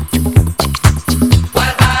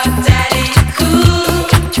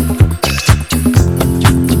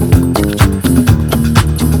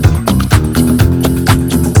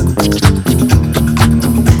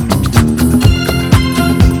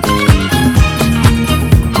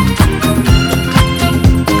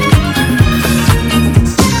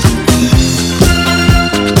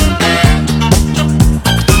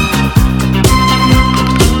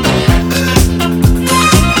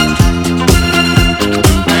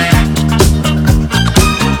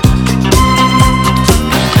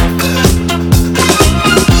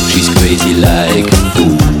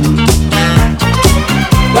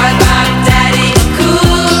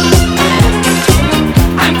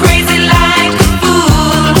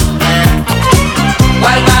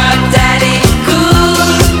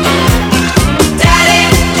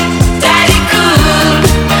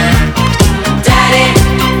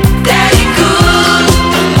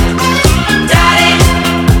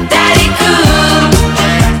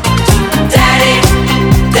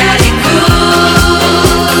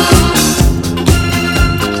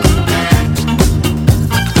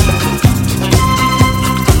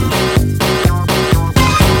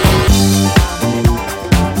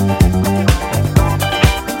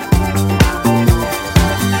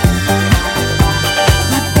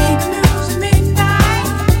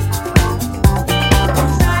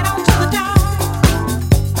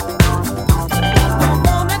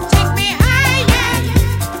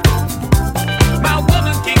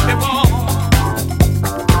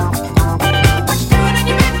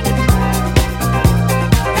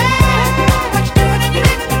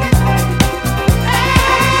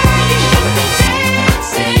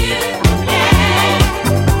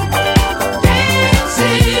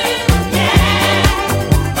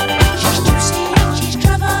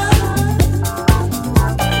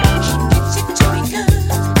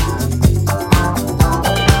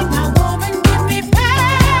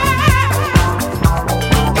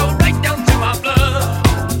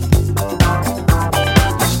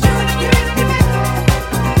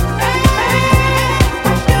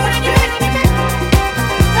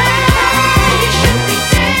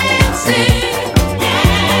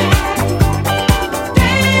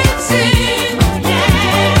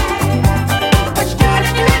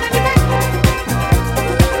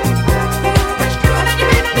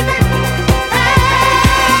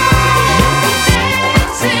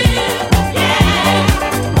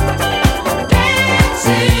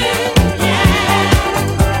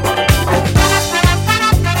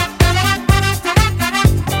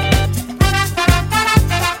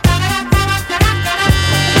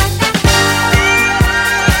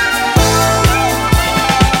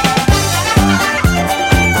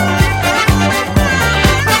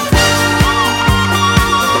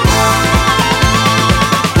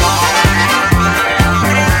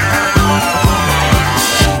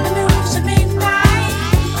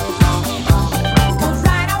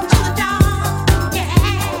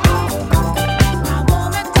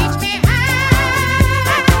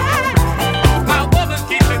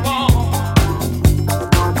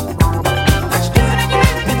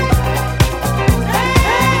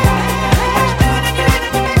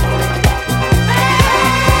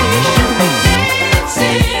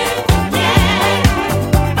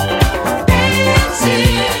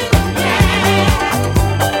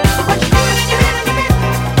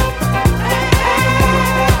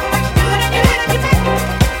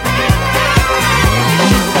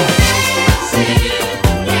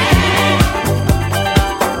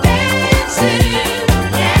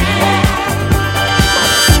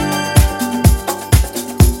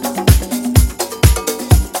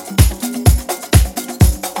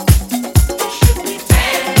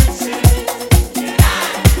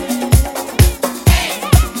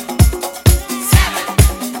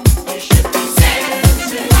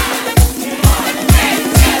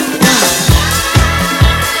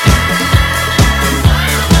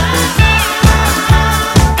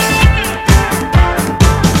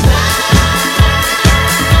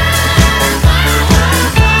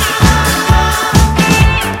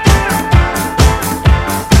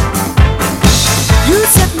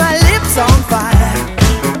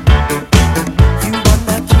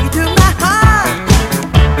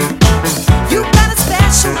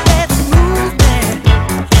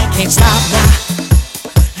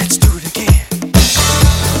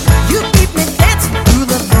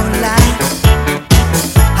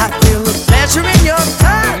 pleasure in your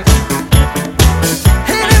touch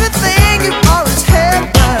and everything you always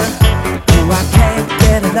had, but oh, I can't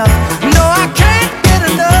get enough. No, I can't get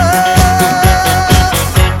enough.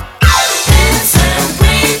 Instant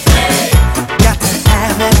replay. Got to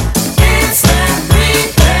have it. Instant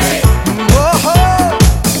replay. Whoa,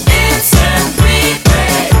 Instant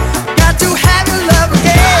replay. got to have your love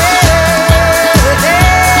again.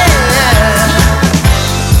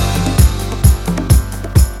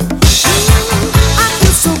 I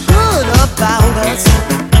feel so good about us.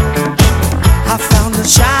 I found a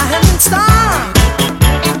shining star,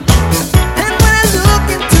 and when I look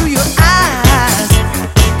into your eyes,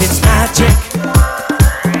 it's magic.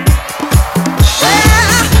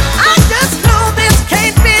 Yeah, I just know this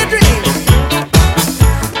can't be a dream.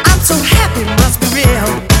 I'm so happy, must be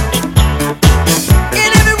real. In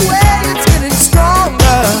every way, it's getting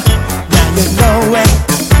stronger. Now you know it.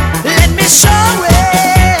 Let me show it.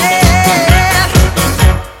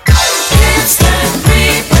 Instant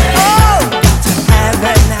replay. Oh, got to have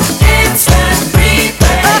it now. Instant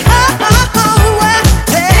replay.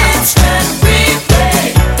 Yeah. Instant replay.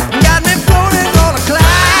 Got me floating on a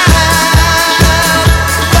cloud.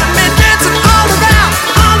 Got me dancing all around,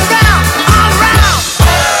 all around, all around.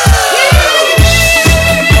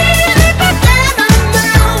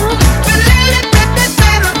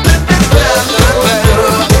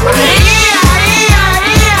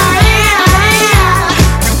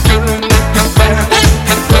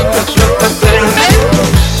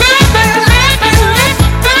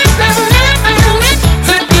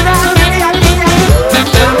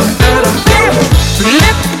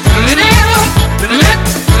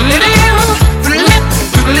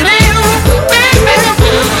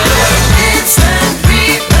 Instant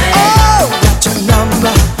replay. Oh, got your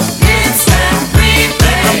number. Instant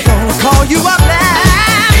replay. I'm gonna call you up now.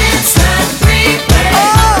 Instant replay.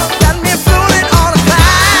 Oh, got me floating on a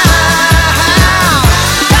cloud.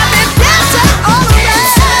 Got me dancing all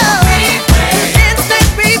around. Instant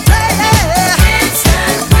replay.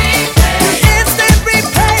 Instant replay. Instant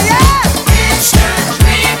replay. Yeah. Instant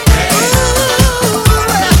replay. Ooh,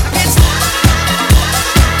 it's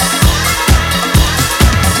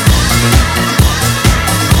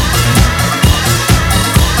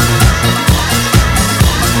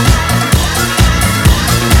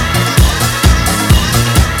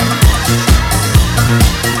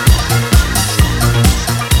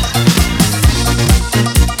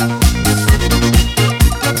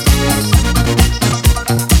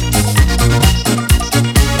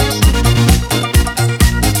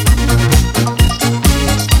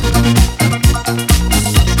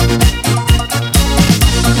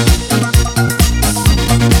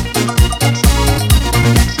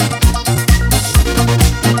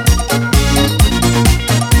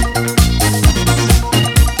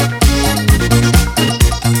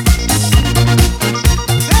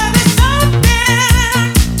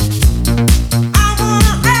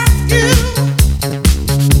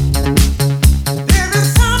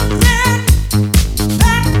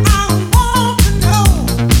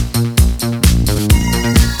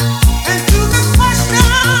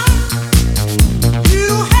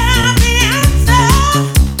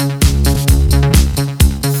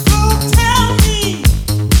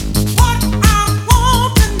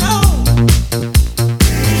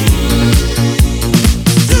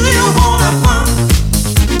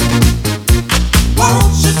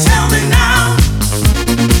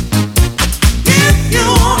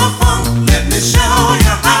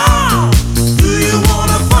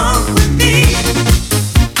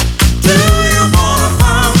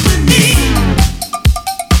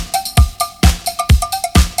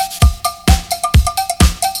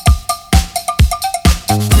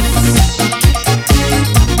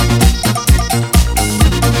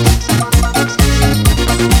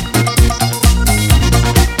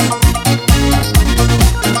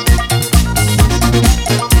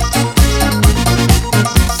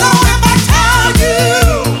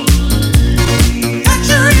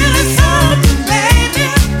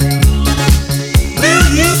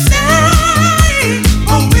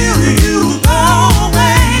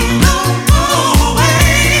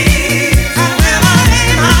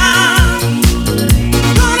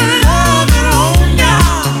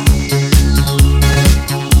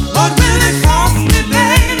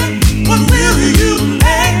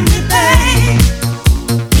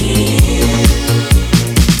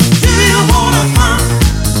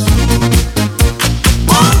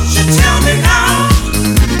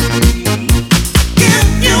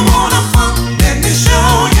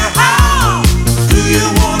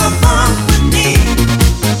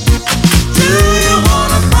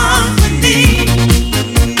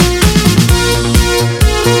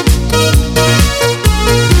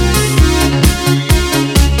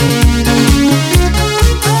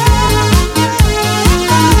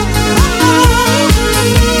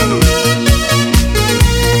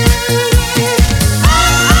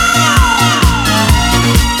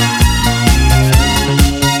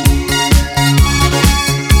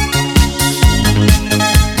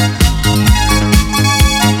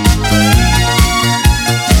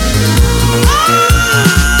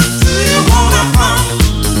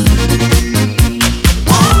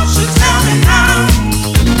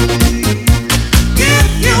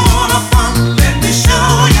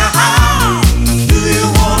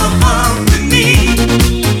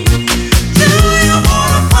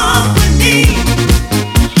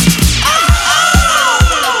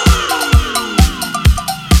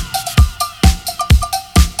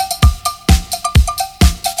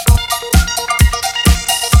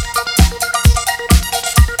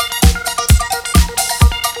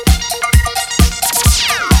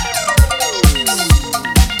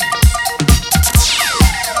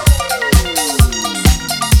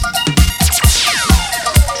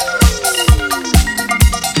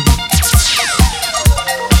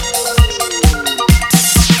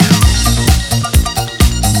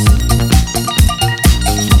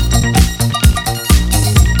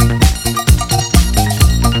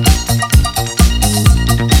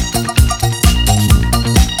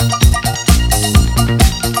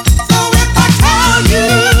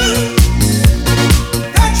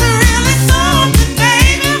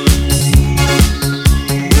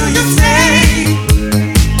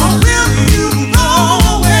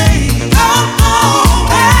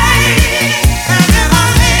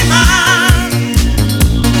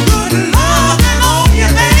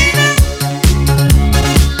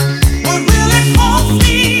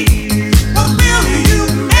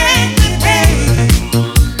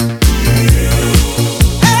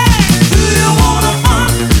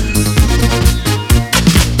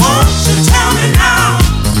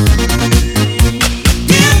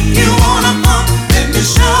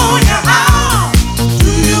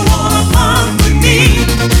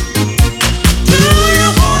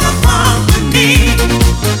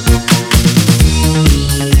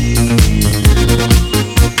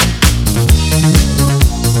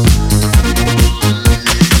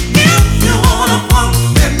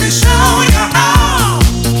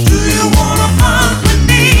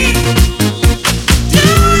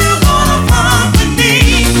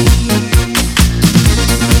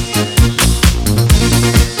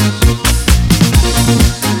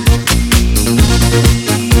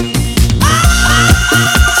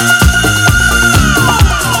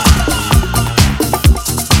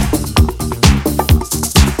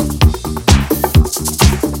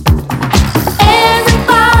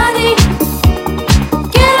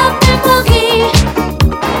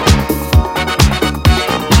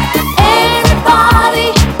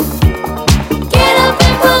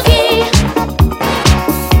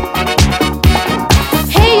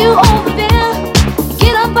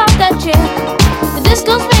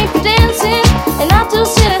Discos make for dancing and not to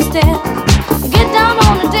sit and stare. Get down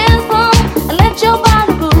on the dance floor and let your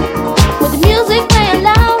body move. With the music playing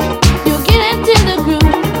loud, you get into the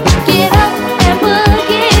groove. Get up and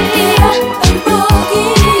boogie, get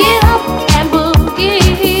up and boogie,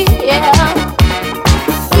 yeah.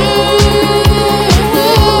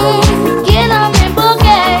 Get up and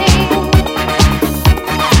boogie.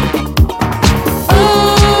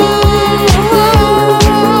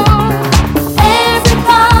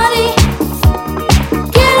 Everybody,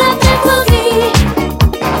 get up and boogie.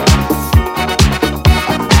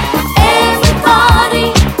 Everybody,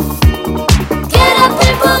 get up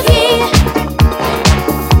and boogie.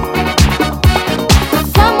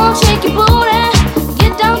 Come on, shake your booty,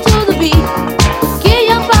 get down to the beat. Get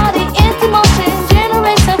your body into motion,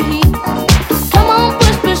 generate some heat. Come on,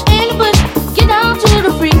 push, push in the bush, get down to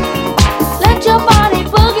the free. Let your body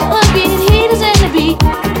boogie, oogie, the heat is in the beat.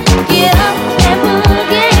 Get up and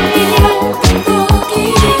boogie,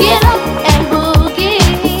 get up and boogie,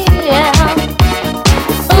 yeah.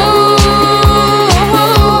 Ooh,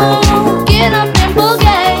 get up and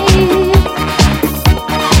boogie.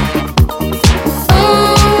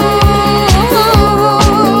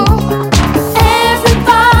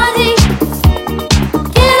 Everybody,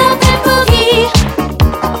 get up and boogie.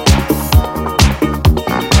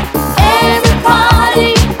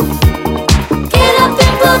 Everybody, get up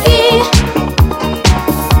and boogie.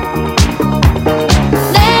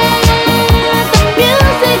 Let the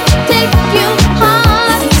music take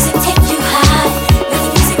you high.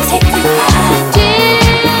 Till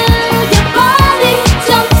your body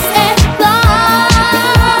jumps and flies.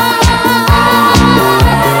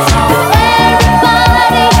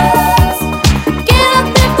 Everybody, get up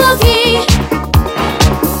and boogie.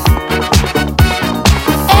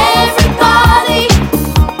 Everybody,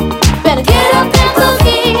 better get up and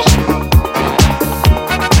boogie.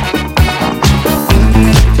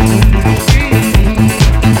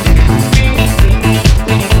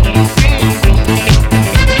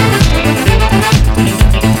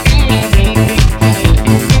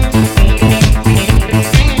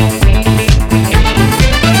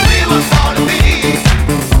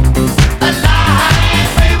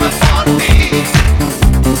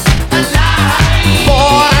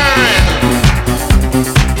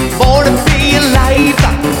 Born to be alive.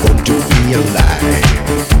 Born to be alive.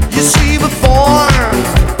 You see, we're born,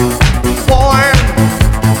 born,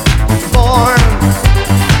 born,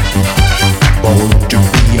 born to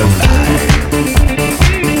be alive.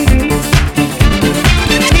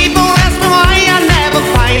 People ask me why I never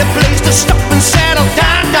find a place to stop and settle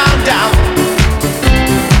down, down, down.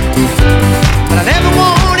 But I never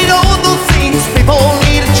wanted all those things people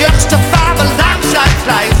need to justify the life's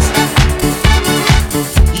life.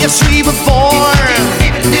 Yes, we were born,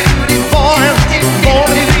 born, born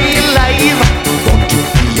to be alive, born to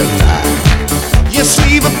be alive. Yes,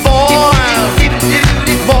 we were born,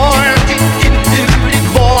 born,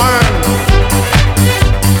 born,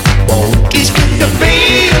 born. It's good to be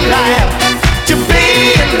alive, to be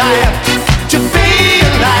alive, to be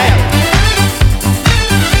alive.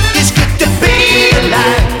 It's good to be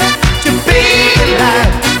alive, to be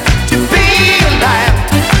alive, to be alive.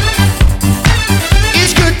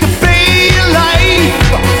 It's good to be alive.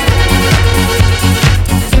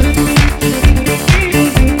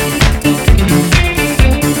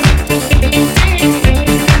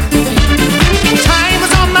 Time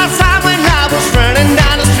was on my side when I was running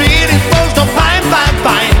down the street and folks don't fine, fine,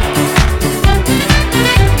 fine.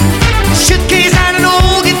 Suitcase and an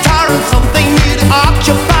old guitar and something new to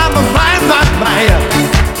occupy my mind, my mind.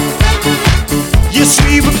 Yes,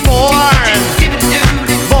 we were born,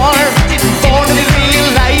 born, born to be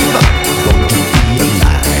alive, born to be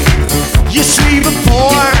alive. Yes, we were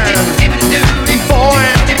born, born,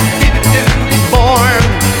 born, born.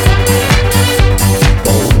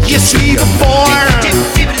 Yes, we were born,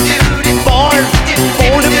 born,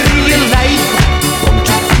 born to be alive, born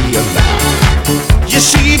to be alive. Yes,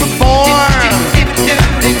 we were born,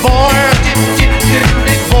 born,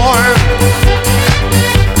 born, born.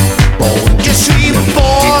 Yes, we were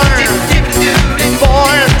born,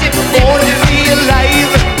 born, born to be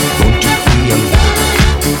alive, born to be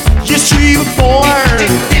alive. Yes, we were born.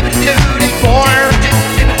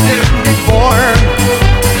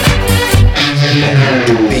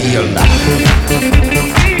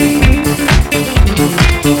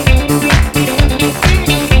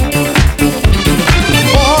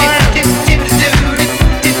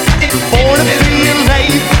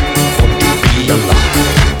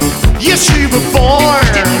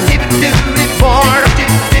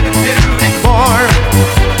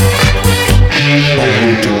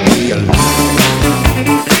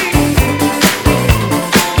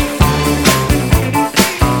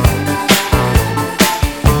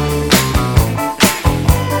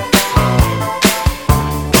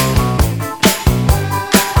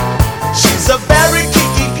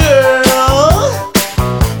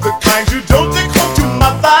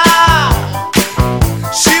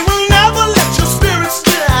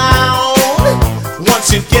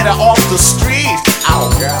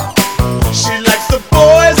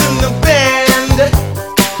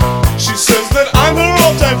 She says that I'm her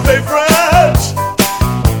all-time favorite.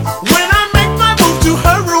 When I make my move to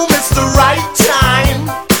her room, it's the right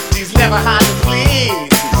time. She's never hard to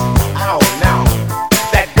please. Oh no,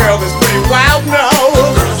 that girl is pretty wild now. The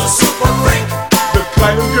girl's a super freak, the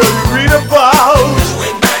kind of girl you read about.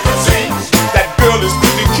 Doing magazines. That girl is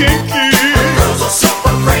pretty kinky. The girl's a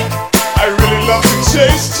super freak. I really love to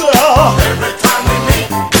taste her. Every time we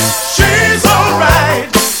meet, she's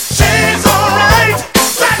alright. She's alright.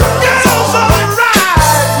 That girl's alright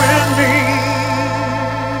with me.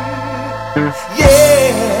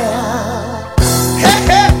 Yeah. Hey,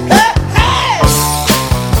 hey, hey, hey.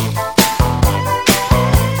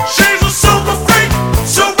 She's a super freak.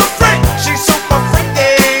 Super freak. She's super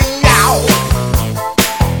freaking now.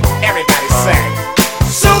 Everybody sing.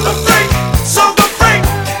 Super freak. Super freak.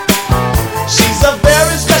 She's a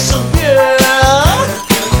very special girl.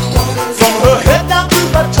 From her head down to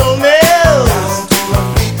her toenails.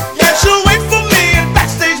 Yeah, she'll wait for me in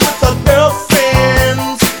backstage with her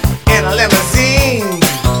girlfriends in a limousine.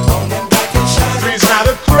 Breeze out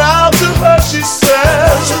a crowd to her, she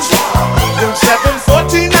says. Room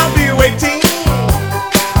 714, I'll be waiting.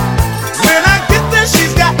 When I get there,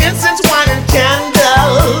 she's got incense, wine, and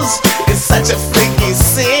candles. It's such a freaky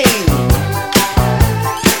scene.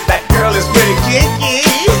 That girl is pretty kinky.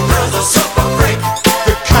 Girl's a super freak.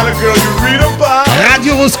 The kind of girl you read about.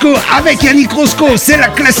 Radio Rosco avec Yannick Rosco, c'est la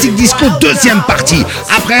classique disco deuxième partie.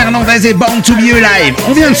 Après Hernandez et Born to Be Alive,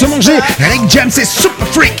 on vient de se manger Rick James et Super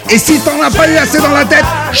Freak. Et si t'en as pas eu assez dans la tête,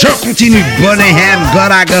 je continue. Boneham,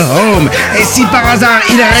 Gotta Go Home. Et si par hasard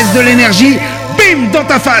il reste de l'énergie, bim dans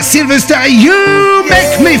ta face, Sylvester, You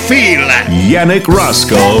Make Me Feel. Yannick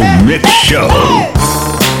Rosco Mix Show. Ooh,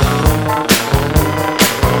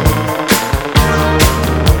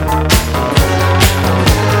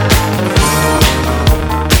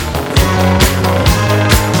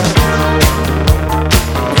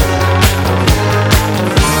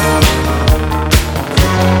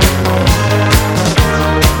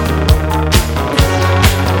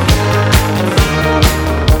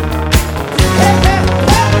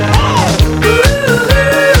 ooh, ooh, ooh, ooh.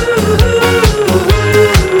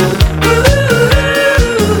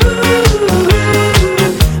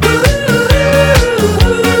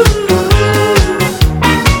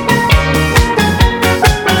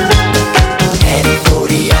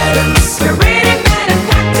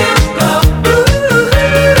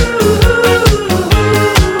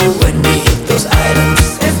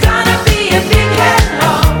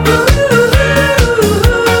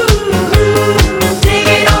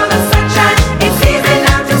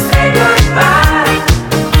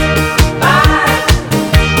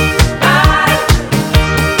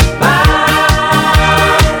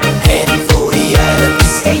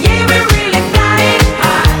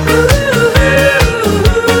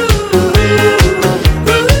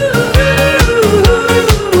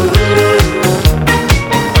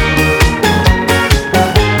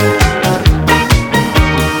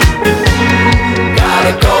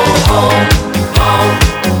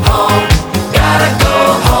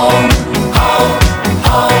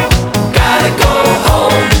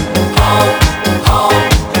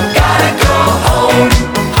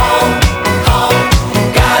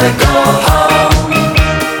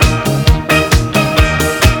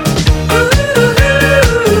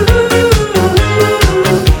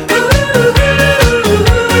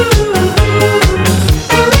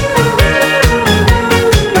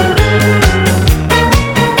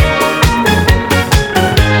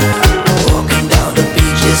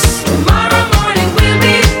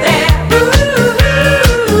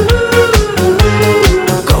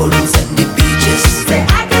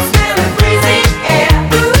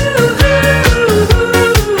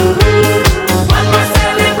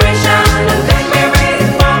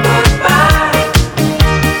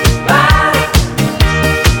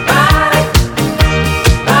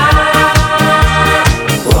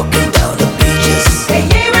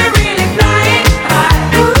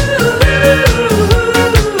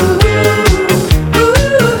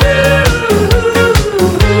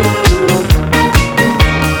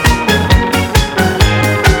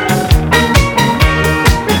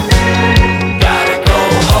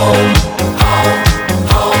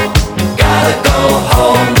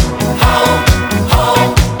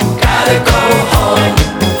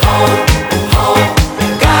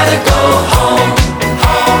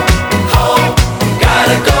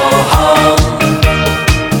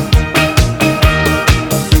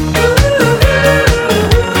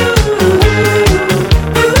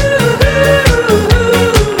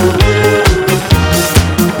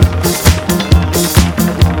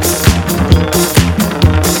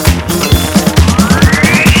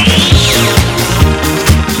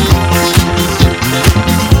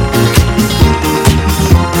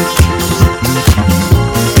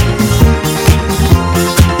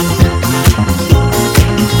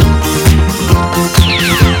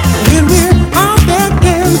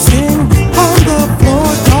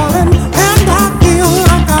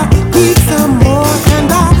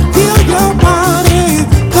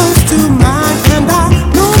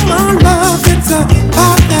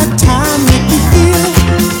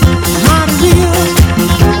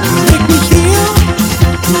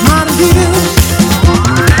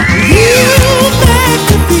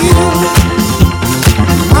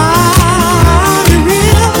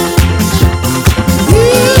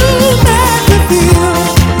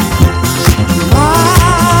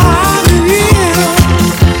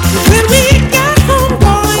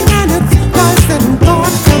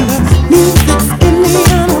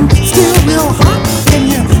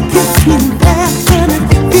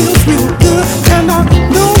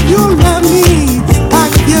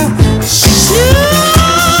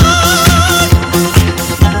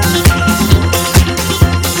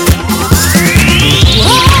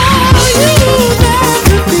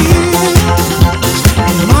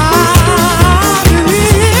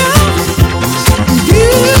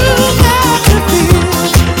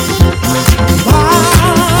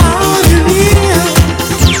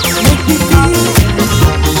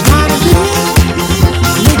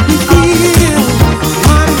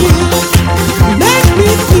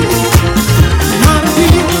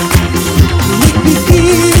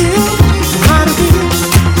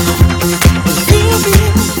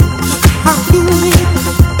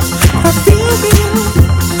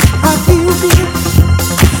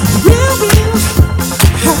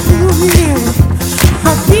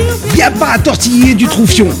 pas à tortiller du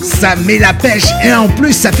troufion. Ça met la pêche et en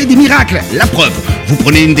plus ça fait des miracles. La preuve, vous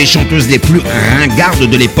prenez une des chanteuses les plus ringardes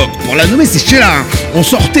de l'époque. Pour la nommer, c'est Sheila. Hein. On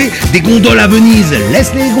sortait des gondoles à Venise.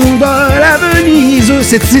 Laisse les gondoles à Venise.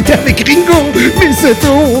 C'était avec Ringo. Mais c'est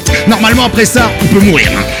honte. Normalement, après ça, on peut mourir.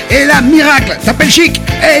 Hein. Et là, miracle, t'appelles Chic.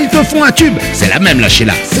 Et ils te font un tube. C'est la même, la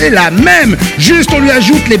Sheila. C'est la même. Juste, on lui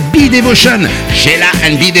ajoute les B-Devotion. Sheila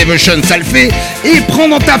and B-Devotion, ça le fait. Et prends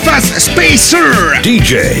dans ta face Spacer.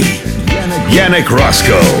 DJ Yannick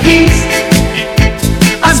Rosco.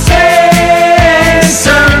 A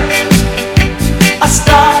spacer, a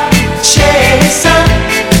star chaser,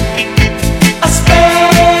 a spacer.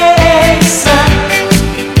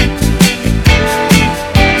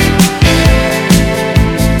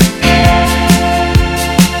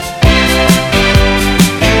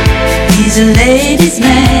 He's a ladies'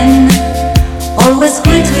 man, always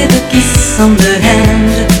greet with a kiss on the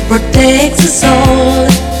hand, protects us all,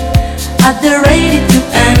 at the ready to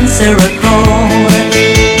answer a call.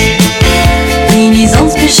 In his own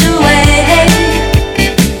special way,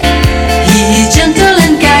 he is gentle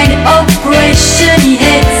and kind, oppression he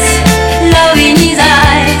hates, love in his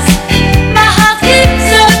eyes. My heart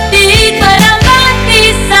skips a beat when I'm by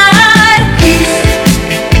his side. He's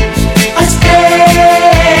a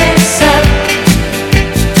spacer,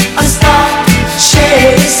 a star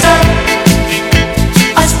chaser,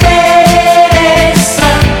 a spacer.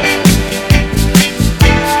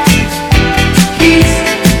 He's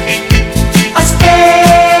a spacer,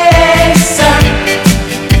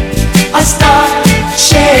 a star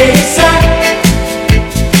chaser,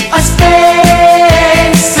 a spacer.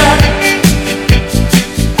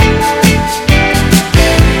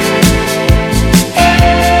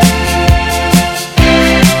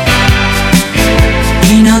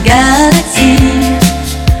 In our galaxy,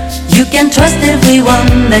 you can trust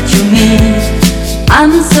everyone that you meet.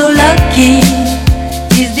 I'm so lucky,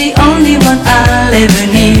 he's the only one I'll ever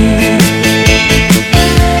need.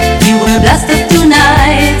 You were a blast of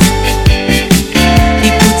tonight, he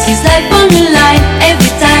puts his life on the line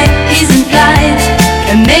every time he's in flight.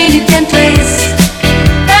 A man you can trace,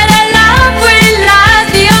 that our love will last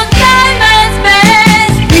beyond time and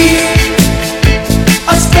space.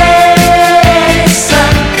 A spacer,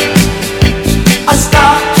 a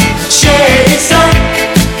star chaser,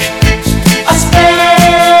 a spacer.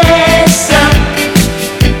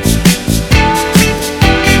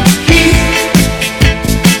 He's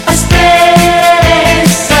a spacer,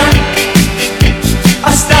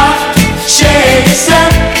 a star chaser,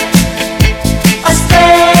 a spacer.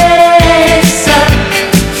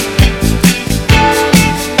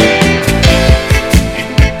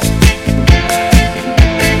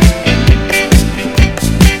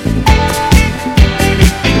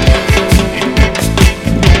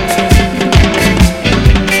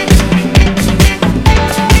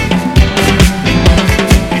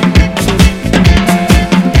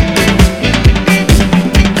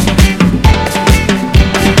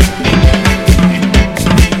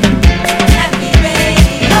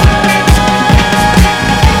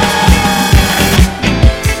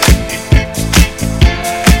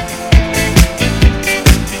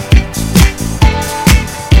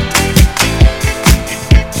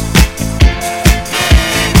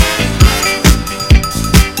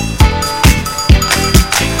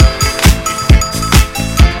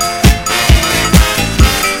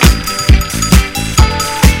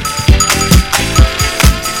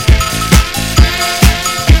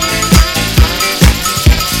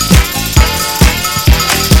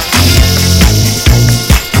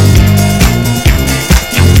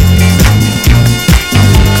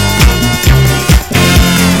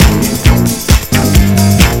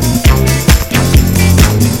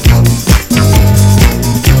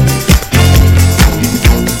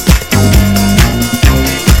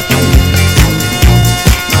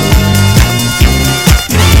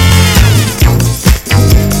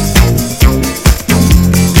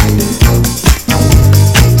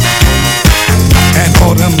 An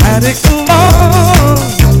automatic alarm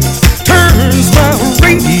turns my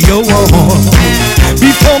radio on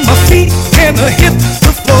before my feet can hit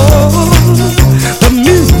the floor. The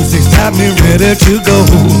music's got me ready to go,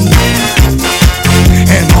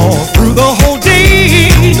 and all through the whole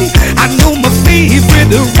day I know my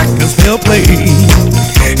favorite records they'll play.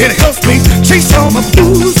 It helps me chase all my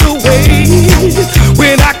blues away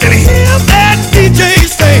when I can hear that DJ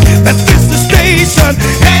say that this is the station.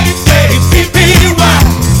 Hey, baby, BBY,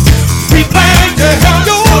 we plan to have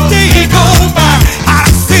your day go by. I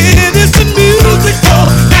said it's the musical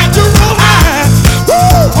natural high.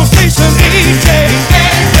 Woo, on station AJ,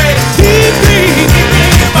 BB,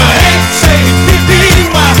 but hey, say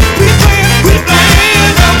BBY, we plan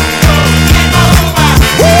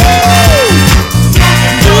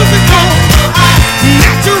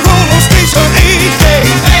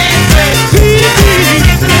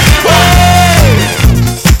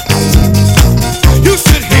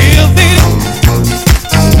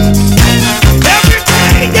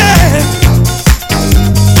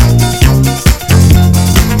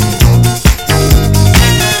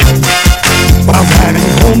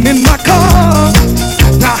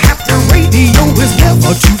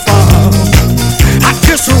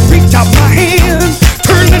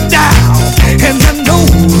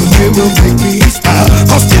will make me smile.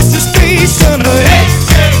 'Cause this is station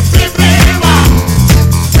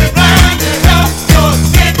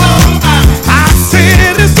I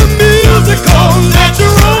said it's the musical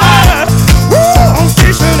natural high. Woo, on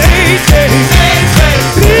station '.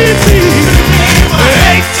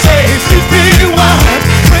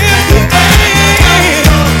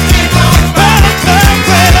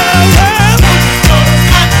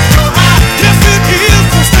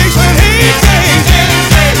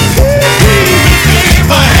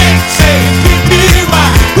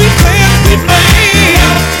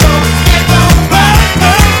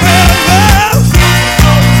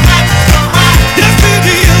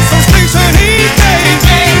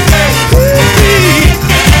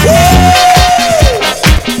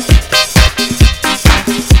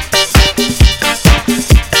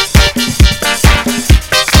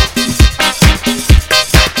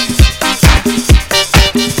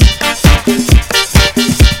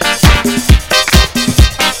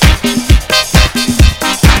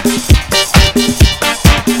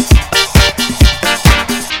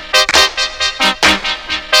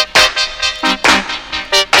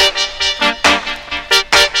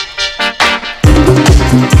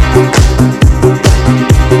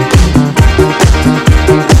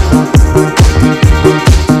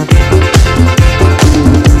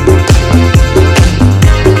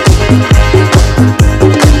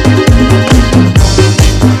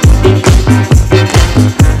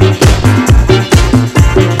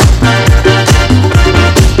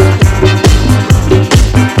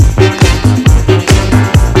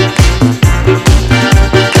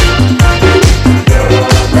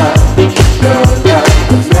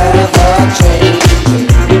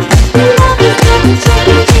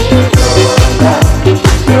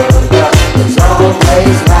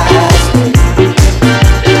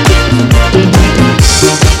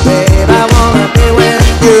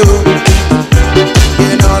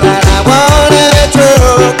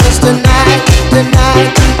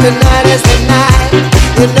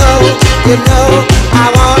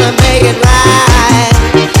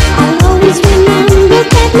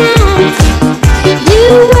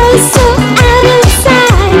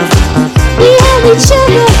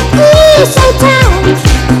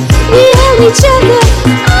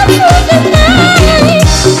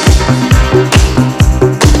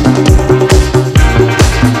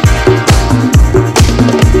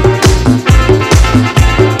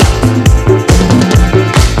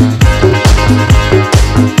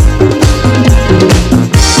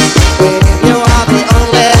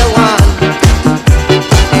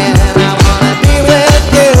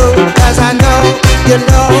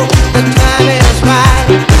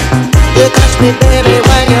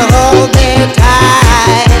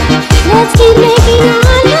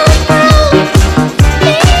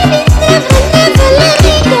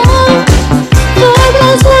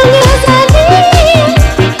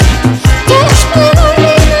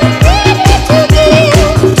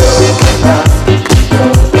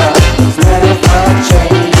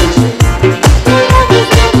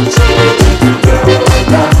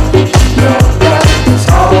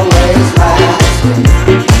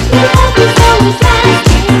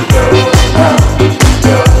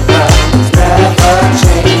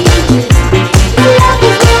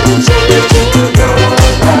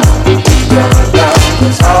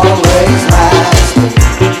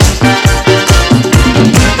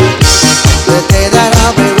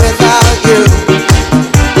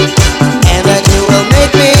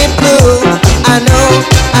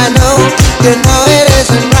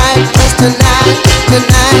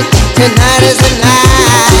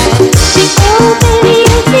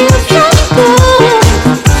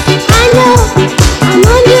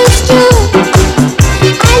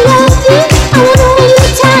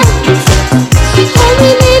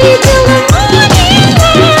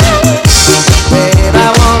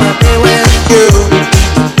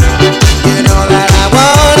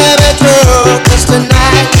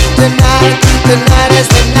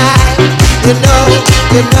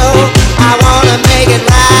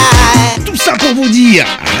 Tout ça pour vous dire,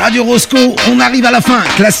 Radio Rosco, on arrive à la fin.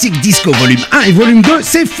 Classique Disco volume 1 et volume 2,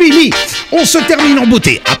 c'est fini. On se termine en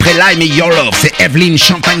beauté. Après Lime et Your Love, c'est Evelyn,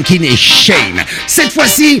 Champagne et Shane. Cette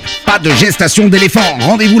fois-ci, pas de gestation d'éléphant.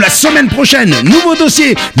 Rendez-vous la semaine prochaine. Nouveau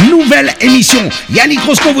dossier, nouvelle émission. Yannick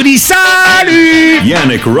Rosco vous dit salut.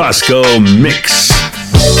 Yannick Rosco Mix.